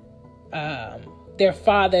 their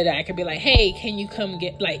father that I could be like, hey, can you come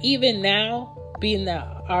get, like, even now, being that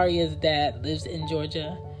Arya's dad lives in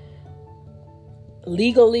Georgia,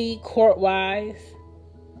 legally, court-wise,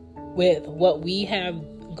 with what we have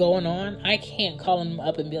going on, I can't call him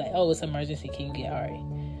up and be like, oh, it's an emergency, can you get Ari?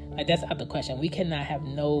 Like, that's out the question. We cannot have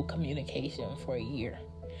no communication for a year.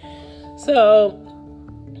 So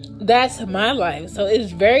that's my life. So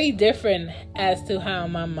it's very different as to how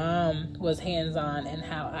my mom was hands-on and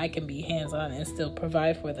how I can be hands-on and still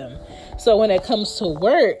provide for them. So when it comes to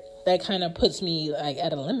work, that kind of puts me like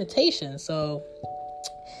at a limitation. So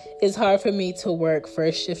it's hard for me to work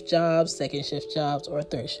first shift jobs, second shift jobs, or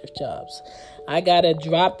third shift jobs. I gotta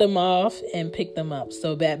drop them off and pick them up.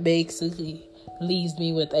 So that basically leaves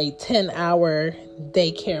me with a 10-hour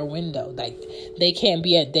daycare window. Like, they can't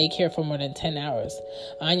be at daycare for more than 10 hours.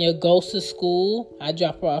 Anya goes to school. I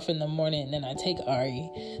drop her off in the morning, and then I take Ari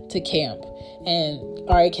to camp. And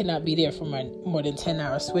Ari cannot be there for more than 10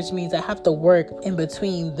 hours, which means I have to work in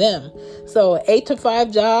between them. So 8 to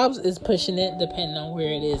 5 jobs is pushing it, depending on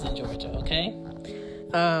where it is in Georgia, okay?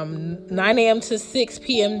 9 a.m. to 6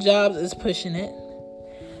 p.m. jobs is pushing it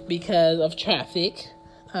because of traffic.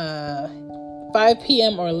 5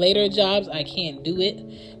 p.m. or later jobs, I can't do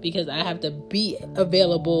it because I have to be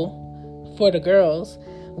available for the girls.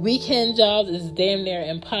 Weekend jobs is damn near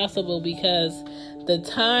impossible because the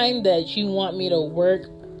time that you want me to work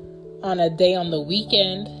on a day on the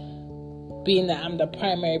weekend, being that I'm the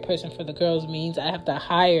primary person for the girls, means I have to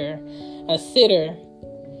hire a sitter,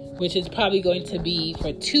 which is probably going to be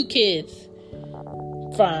for 2 kids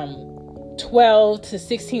from $12 to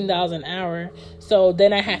 $16 an hour. So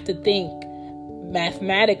then I have to think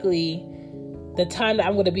mathematically, the time that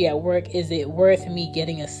I'm going to be at work, is it worth me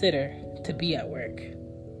getting a sitter to be at work?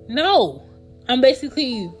 No, I'm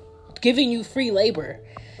basically giving you free labor.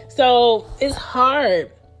 So it's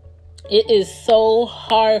hard. It is so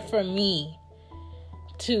hard for me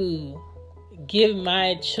to give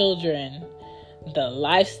my children the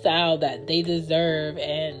lifestyle that they deserve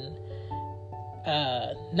and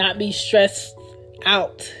not be stressed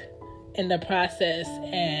out in the process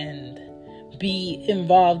and be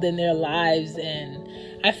involved in their lives. And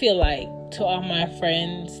I feel like, to all my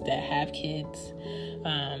friends that have kids,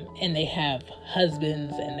 and they have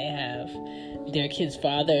husbands and they have their kids'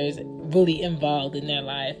 fathers really involved in their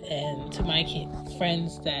life, and to my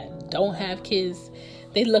friends that don't have kids,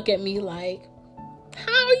 they look at me like,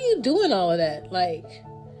 how are you doing all of that? Like,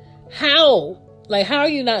 how are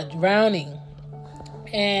you not drowning?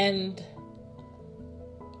 And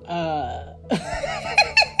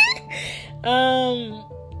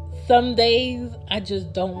some days I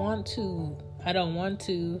just don't want to. I don't want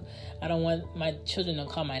my children to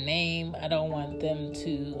call my name. I don't want them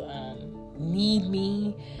to need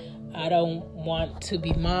me. I don't want to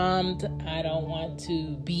be mommed. I don't want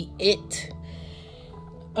to be it.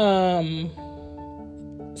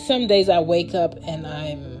 Some days I wake up and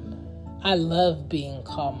I love being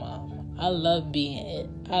called mom. I love being it.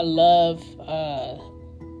 I love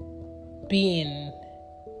being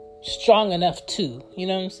strong enough too. You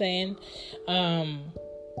know what I'm saying?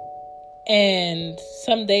 And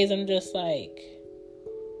some days I'm just like,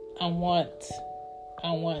 I want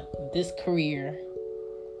this career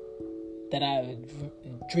that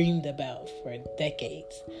I've dreamed about for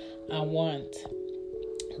decades. I want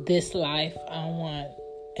this life. I want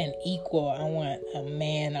an equal. I want a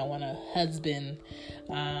man. I want a husband.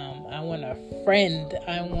 I want a friend.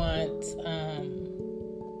 I want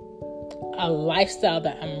a lifestyle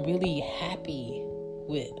that I'm really happy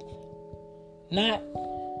with. Not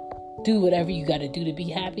do whatever you got to do to be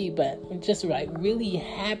happy, but I'm just like really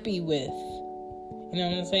happy with. You know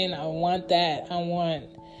what I'm saying? I want that. I want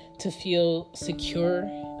to feel secure.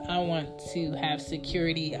 I want to have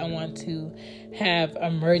security. I want to have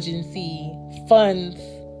emergency funds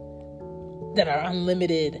that are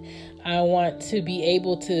unlimited. I want to be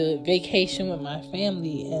able to vacation with my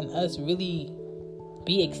family and us really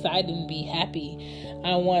be excited and be happy.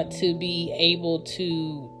 I want to be able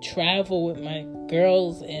to travel with my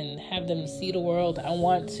girls and have them see the world. I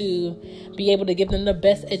want to be able to give them the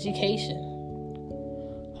best education.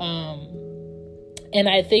 And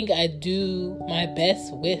I think I do my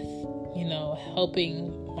best with,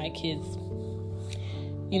 helping my kids,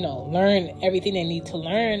 learn everything they need to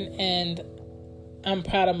learn. And I'm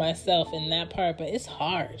proud of myself in that part, but it's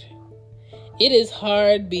hard. It is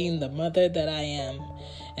hard being the mother that I am.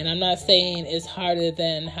 And I'm not saying it's harder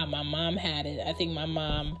than how my mom had it. I think my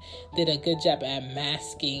mom did a good job at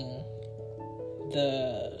masking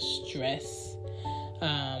the stress.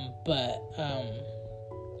 But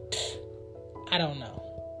I don't know.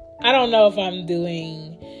 I don't know if I'm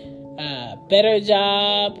doing a better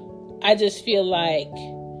job. I just feel like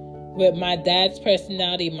with my dad's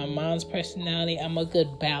personality, my mom's personality, I'm a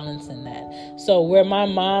good balance in that. So where my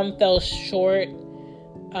mom fell short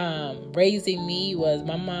raising me was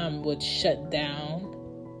my mom would shut down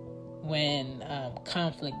when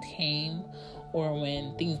conflict came, or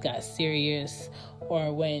when things got serious,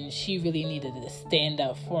 or when she really needed to stand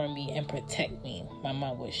up for me and protect me. My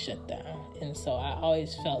mom would shut down. And so I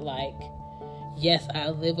always felt like, yes, I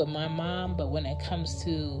live with my mom, but when it comes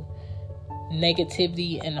to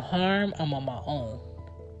negativity and harm, I'm on my own.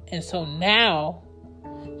 And so now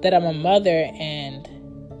that I'm a mother and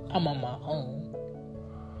I'm on my own,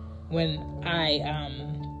 when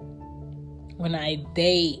I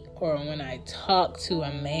date or when I talk to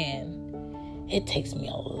a man, it takes me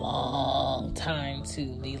a long time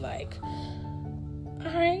to be like,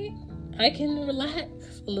 all right, I can relax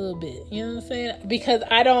a little bit. You know what I'm saying? Because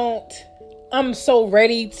I'm so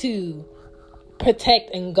ready to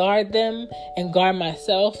protect and guard them and guard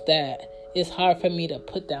myself that it's hard for me to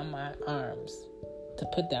put down my arms to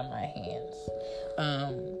put down my hands.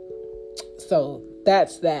 So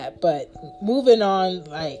that's that. But moving on,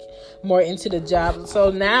 like, more into the job.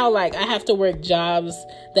 So now, like, I have to work jobs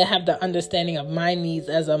that have the understanding of my needs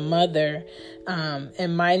as a mother,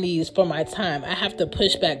 and my needs for my time. I have to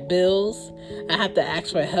push back bills. I have to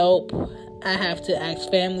ask for help. I have to ask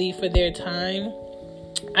family for their time.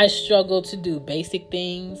 I struggle to do basic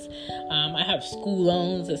things. I have school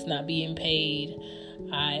loans that's not being paid.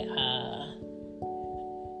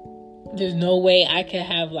 There's no way I could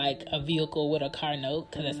have, like, a vehicle with a car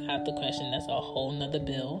note, because that's out the question. That's a whole nother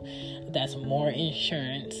bill. That's more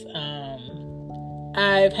insurance.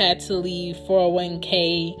 I've had to leave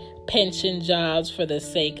 401k pension jobs for the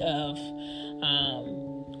sake of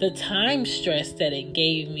the time stress that it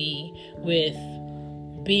gave me with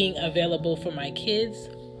being available for my kids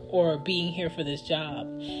or being here for this job.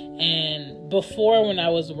 And before, when I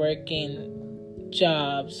was working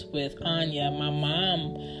jobs with Anya, my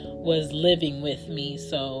mom was living with me,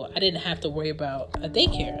 so I didn't have to worry about a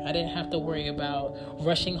daycare. I didn't have to worry about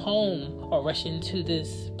rushing home or rushing to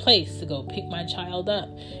this place to go pick my child up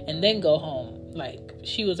and then go home. Like,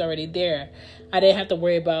 she was already there. I didn't have to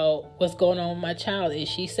worry about what's going on with my child. Is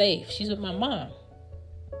she safe? She's with my mom.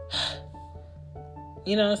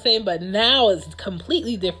 You know what I'm saying? But now it's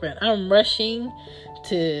completely different. I'm rushing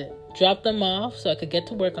to drop them off so I could get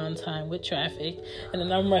to work on time with traffic. And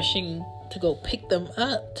then I'm rushing to go pick them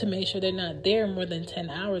up to make sure they're not there more than 10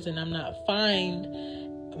 hours and I'm not fined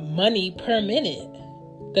money per minute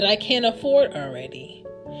that I can't afford already.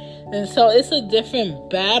 And so it's a different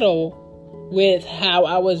battle with how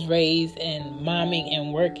I was raised and momming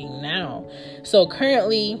and working now. So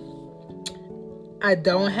currently, I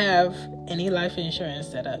don't have any life insurance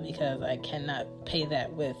set up because I cannot pay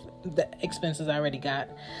that with the expenses I already got.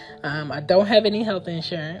 I don't have any health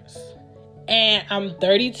insurance. And I'm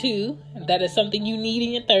 32. That is something you need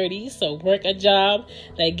in your 30s. So work a job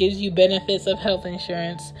that gives you benefits of health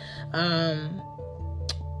insurance.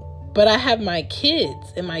 But I have my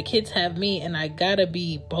kids, and my kids have me, and I gotta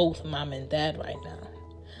be both mom and dad right now.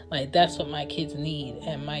 Like, that's what my kids need.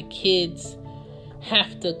 And my kids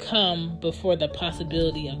have to come before the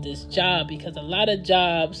possibility of this job, because a lot of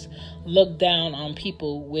jobs look down on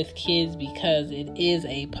people with kids because it is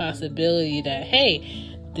a possibility that, hey,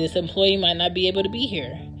 this employee might not be able to be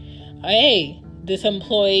here. Hey, this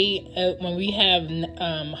employee, when we have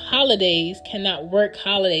holidays, cannot work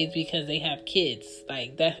holidays because they have kids.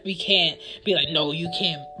 Like, that, we can't be like, no, you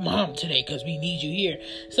can't mom today because we need you here.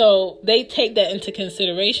 So they take that into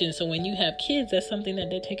consideration. So when you have kids, that's something that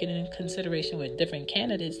they're taking into consideration with different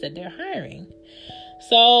candidates that they're hiring.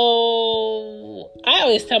 So I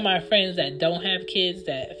always tell my friends that don't have kids,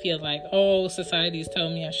 that feel like, oh, society is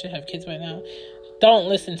telling me I should have kids right now. Don't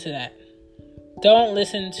listen to that. Don't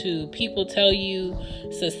listen to people tell you,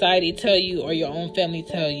 society tell you, or your own family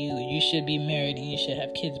tell you you should be married and you should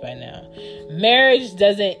have kids by now. Marriage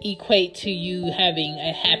doesn't equate to you having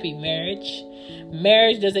a happy marriage.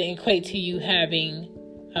 Marriage doesn't equate to you having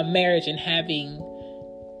a marriage and having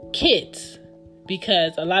kids.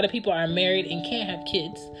 Because a lot of people are married and can't have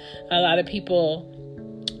kids. A lot of people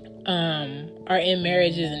are in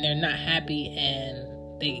marriages and they're not happy and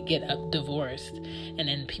they get divorced, and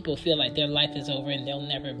then people feel like their life is over and they'll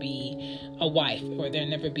never be a wife, or they'll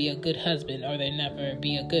never be a good husband, or they'll never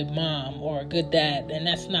be a good mom or a good dad. And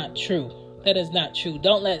that's not true. That is not true.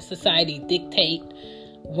 Don't let society dictate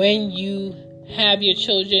when you have your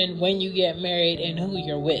children, when you get married, and who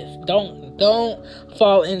you're with. Don't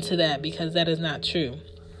fall into that, because that is not true.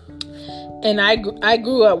 And I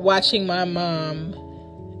grew up watching my mom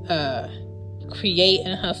create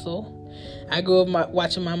and hustle. I grew up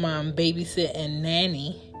watching my mom babysit and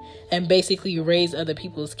nanny and basically raise other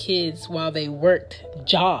people's kids while they worked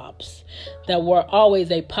jobs that were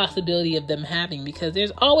always a possibility of them having, because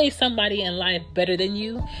there's always somebody in life better than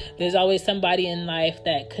you. There's always somebody in life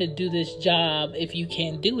that could do this job if you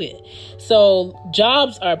can't do it. So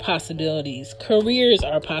jobs are possibilities. Careers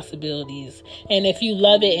are possibilities. And if you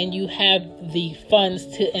love it and you have the funds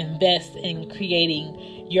to invest in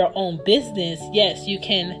creating your own business, yes, you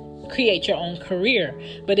can create your own career.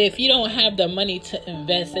 But if you don't have the money to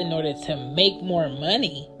invest in order to make more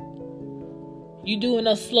money, you're doing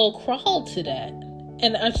a slow crawl to that.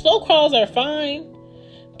 And slow crawls are fine,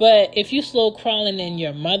 but if you slow crawling and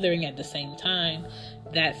you're mothering at the same time,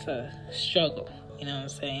 that's a struggle. You know what I'm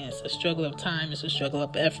saying? It's a struggle of time. It's a struggle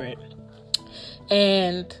of effort.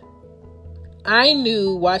 And I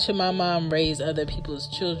knew, watching my mom raise other people's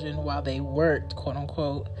children while they worked, quote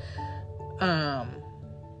unquote,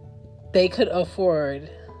 they could afford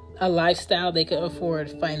a lifestyle. They could afford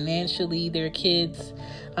financially their kids,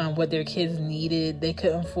 what their kids needed. They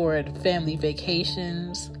could afford family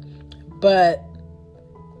vacations. But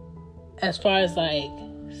as far as like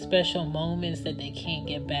special moments that they can't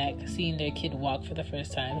get back, seeing their kid walk for the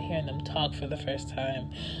first time, hearing them talk for the first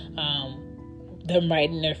time, them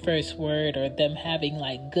writing their first word, or them having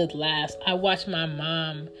like good laughs. I watch my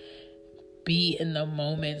mom be in the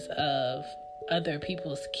moments of other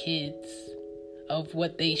people's kids, of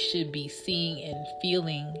what they should be seeing and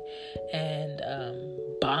feeling, and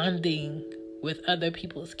bonding with other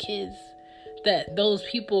people's kids. That those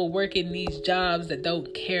people working these jobs that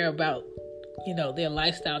don't care about, their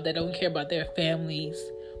lifestyle, that don't care about their families,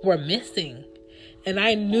 were missing. And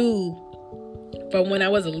I knew from when I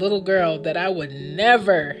was a little girl that I would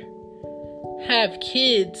never have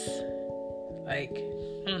kids. Like,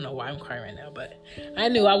 I don't know why I'm crying right now, but I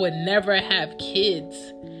knew I would never have kids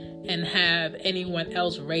and have anyone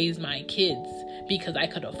else raise my kids because I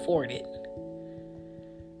could afford it.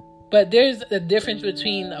 But there's a difference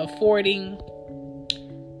between affording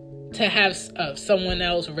to have someone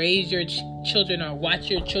else raise your children, or watch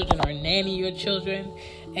your children, or nanny your children,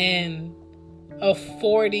 and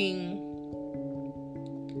affording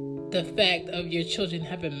the fact of your children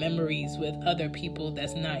having memories with other people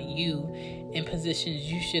that's not you, in positions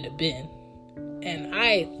you should have been. And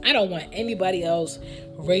I don't want anybody else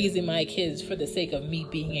raising my kids for the sake of me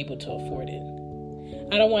being able to afford it.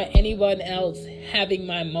 I don't want anyone else having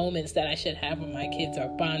my moments that I should have with my kids, or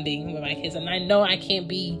bonding with my kids. And I know I can't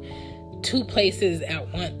be two places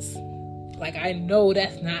at once. Like, I know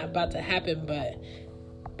that's not about to happen, but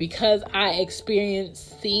because I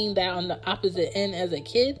experienced seeing that on the opposite end as a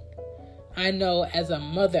kid, I know as a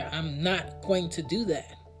mother, I'm not going to do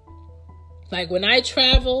that. Like, when I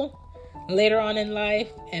travel later on in life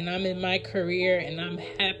and I'm in my career and I'm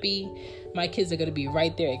happy, my kids are going to be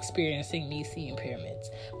right there experiencing me seeing pyramids.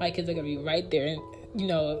 My kids are going to be right there,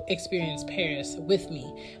 experience Paris with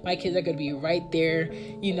me. My kids are going to be right there,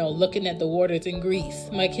 looking at the waters in Greece.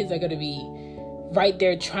 My kids are going to be right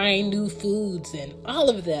there trying new foods and all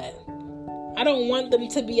of that. I don't want them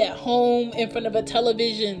to be at home in front of a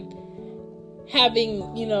television having,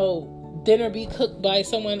 dinner be cooked by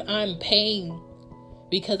someone I'm paying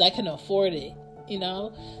because I can afford it,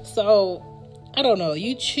 So, I don't know.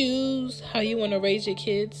 You choose how you want to raise your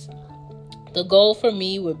kids. The goal for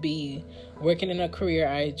me would be working in a career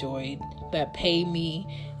I enjoyed, that paid me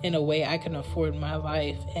in a way I can afford my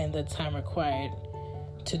life and the time required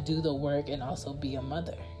to do the work and also be a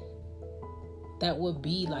mother. That would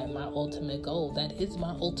be like my ultimate goal. That is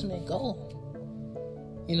my ultimate goal.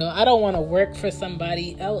 I don't want to work for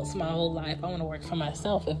somebody else my whole life. I want to work for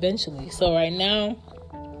myself eventually. So right now,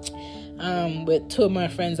 with two of my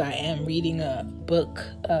friends, I am reading a book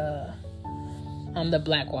on the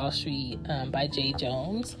Black Wall Street by Jay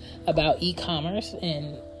Jones about e-commerce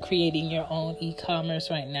and creating your own e-commerce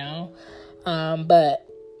right now. But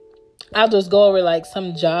I'll just go over like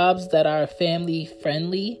some jobs that are family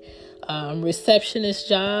friendly. Receptionist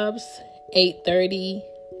jobs, 8:30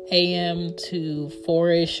 a.m. to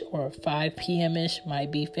 4-ish or 5 p.m.-ish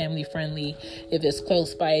might be family friendly. If it's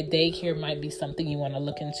close by a daycare, might be something you want to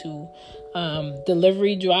look into.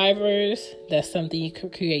 Delivery drivers, that's something you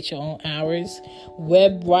could create your own hours.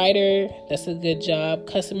 Web writer, that's a good job.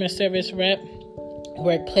 Customer service rep,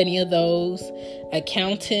 work plenty of those.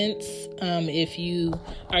 Accountants, if you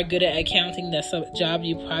are good at accounting, that's a job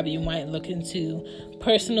you probably might look into.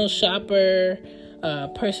 Personal shopper,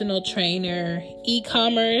 personal trainer,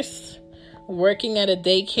 e-commerce, working at a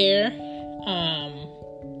daycare.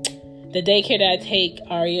 The daycare that I take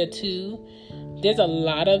Aria to, there's a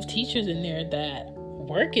lot of teachers in there that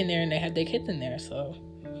work in there and they have their kids in there, so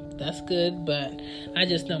that's good. But I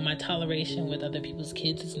just know my toleration with other people's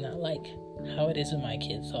kids is not like how it is with my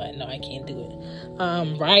kids, so I know I can't do it.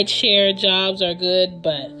 Rideshare jobs are good,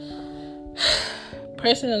 but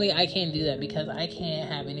personally, I can't do that because I can't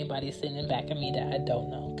have anybody sitting back of me that I don't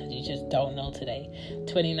know, because you just don't know today.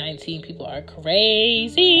 2019, people are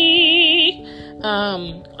crazy.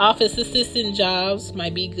 Office assistant jobs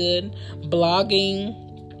might be good. Blogging,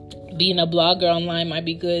 being a blogger online might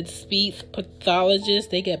be good. Speech pathologists,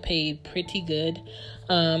 they get paid pretty good.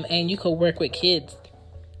 And you could work with kids.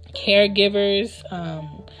 Caregivers,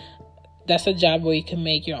 that's a job where you can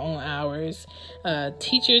make your own hours.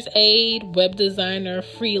 Teacher's aide, web designer,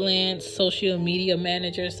 freelance, social media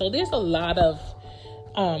manager. So there's a lot of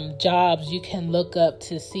jobs you can look up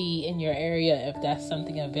to see in your area if that's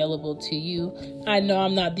something available to you. I know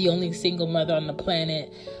I'm not the only single mother on the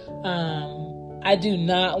planet. I do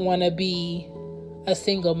not want to be a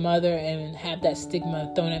single mother and have that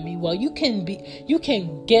stigma thrown at me. Well, you can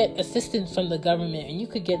get assistance from the government and you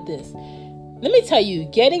could get this. Let me tell you,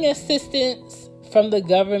 getting assistance from the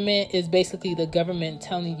government is basically the government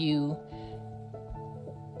telling you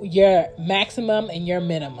your maximum and your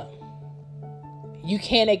minimum. You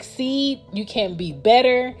can't exceed, you can't be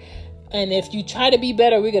better. And if you try to be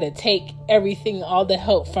better, we're going to take everything, all the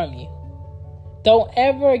help from you. Don't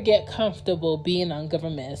ever get comfortable being on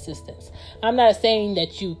government assistance. I'm not saying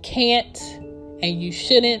that you can't and you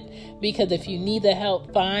shouldn't, because if you need the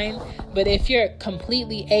help, fine. But if you're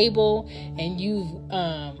completely able and you've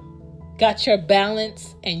got your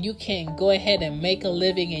balance and you can go ahead and make a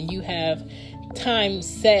living and you have time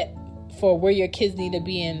set for where your kids need to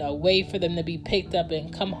be and a way for them to be picked up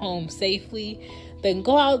and come home safely, then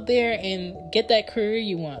go out there and get that career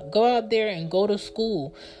you want. Go out there and go to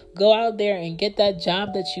school. Go out there and get that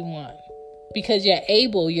job that you want. Because you're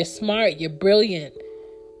able, you're smart, you're brilliant.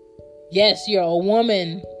 Yes, you're a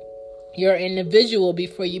woman. You're an individual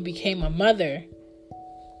before you became a mother.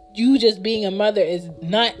 You just being a mother is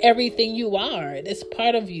not everything you are. It's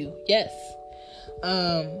part of you. Yes.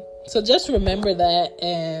 So just remember that.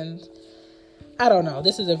 And I don't know.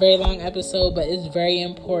 This is a very long episode, but it's very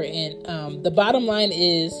important. The bottom line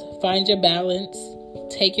is find your balance.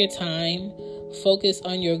 Take your time. Focus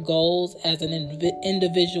on your goals as an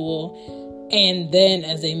individual and then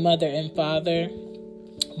as a mother and father.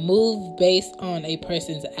 Move based on a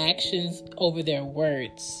person's actions over their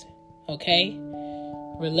words. Okay?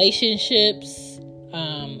 Relationships,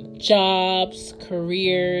 jobs,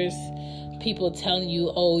 careers, people telling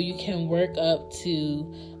you, oh, you can work up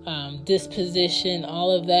to this position,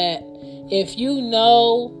 all of that. If you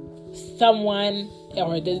know someone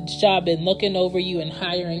or the job been looking over you and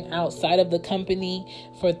hiring outside of the company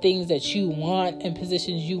for things that you want and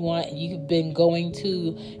positions you want, and you've been going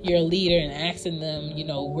to your leader and asking them,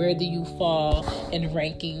 where do you fall in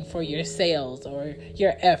ranking for your sales or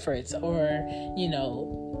your efforts, or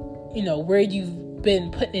where you've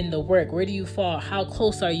been putting in the work, where do you fall, how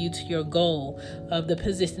close are you to your goal of the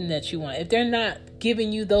position that you want? If they're not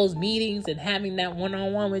giving you those meetings and having that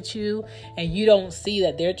one-on-one with you, and you don't see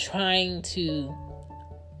that they're trying to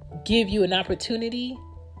give you an opportunity,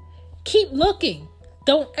 keep looking.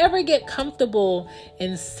 Don't ever get comfortable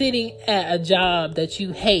in sitting at a job that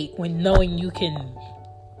you hate when knowing you can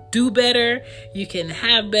do better, you can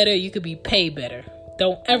have better, you could be paid better.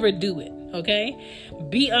 Don't ever do it, okay?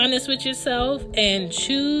 Be honest with yourself and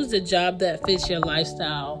choose the job that fits your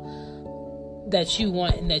lifestyle that you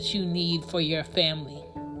want and that you need for your family.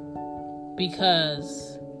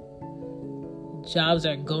 Because jobs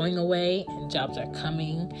are going away and jobs are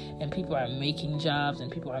coming, and people are making jobs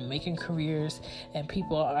and people are making careers, and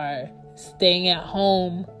people are staying at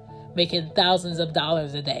home making thousands of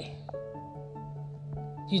dollars a day.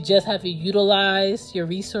 You just have to utilize your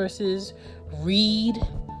resources, read,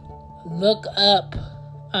 look up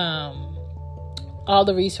all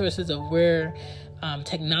the resources of where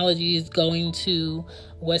technology is going to,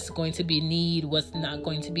 what's going to be need, what's not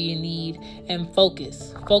going to be a need, and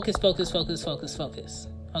focus.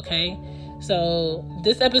 Okay? So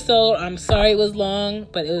this episode, I'm sorry it was long,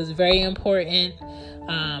 but it was very important.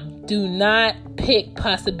 Do not pick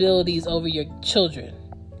possibilities over your children.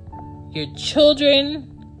 Your children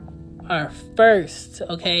are first,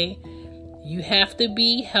 okay? You have to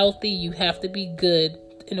be healthy, you have to be good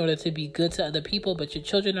in order to be good to other people, but your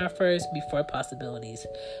children are first before possibilities.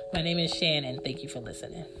 My name is Shannon. Thank you for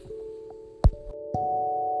listening.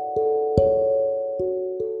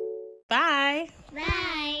 Bye.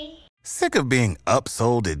 Bye. Sick of being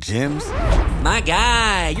upsold at gyms? My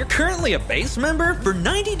guy, you're currently a base member? For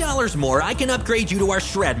 $90 more, I can upgrade you to our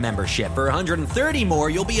Shred membership. For $130 more,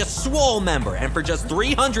 you'll be a Swole member. And for just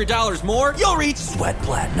 $300 more, you'll reach Sweat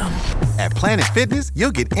Platinum. At Planet Fitness,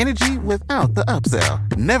 you'll get energy without the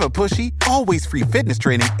upsell. Never pushy, always free fitness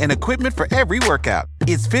training and equipment for every workout.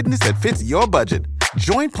 It's fitness that fits your budget.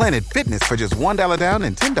 Join Planet Fitness for just $1 down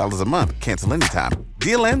and $10 a month. Cancel anytime.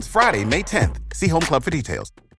 Deal ends Friday, May 10th. See Home Club for details.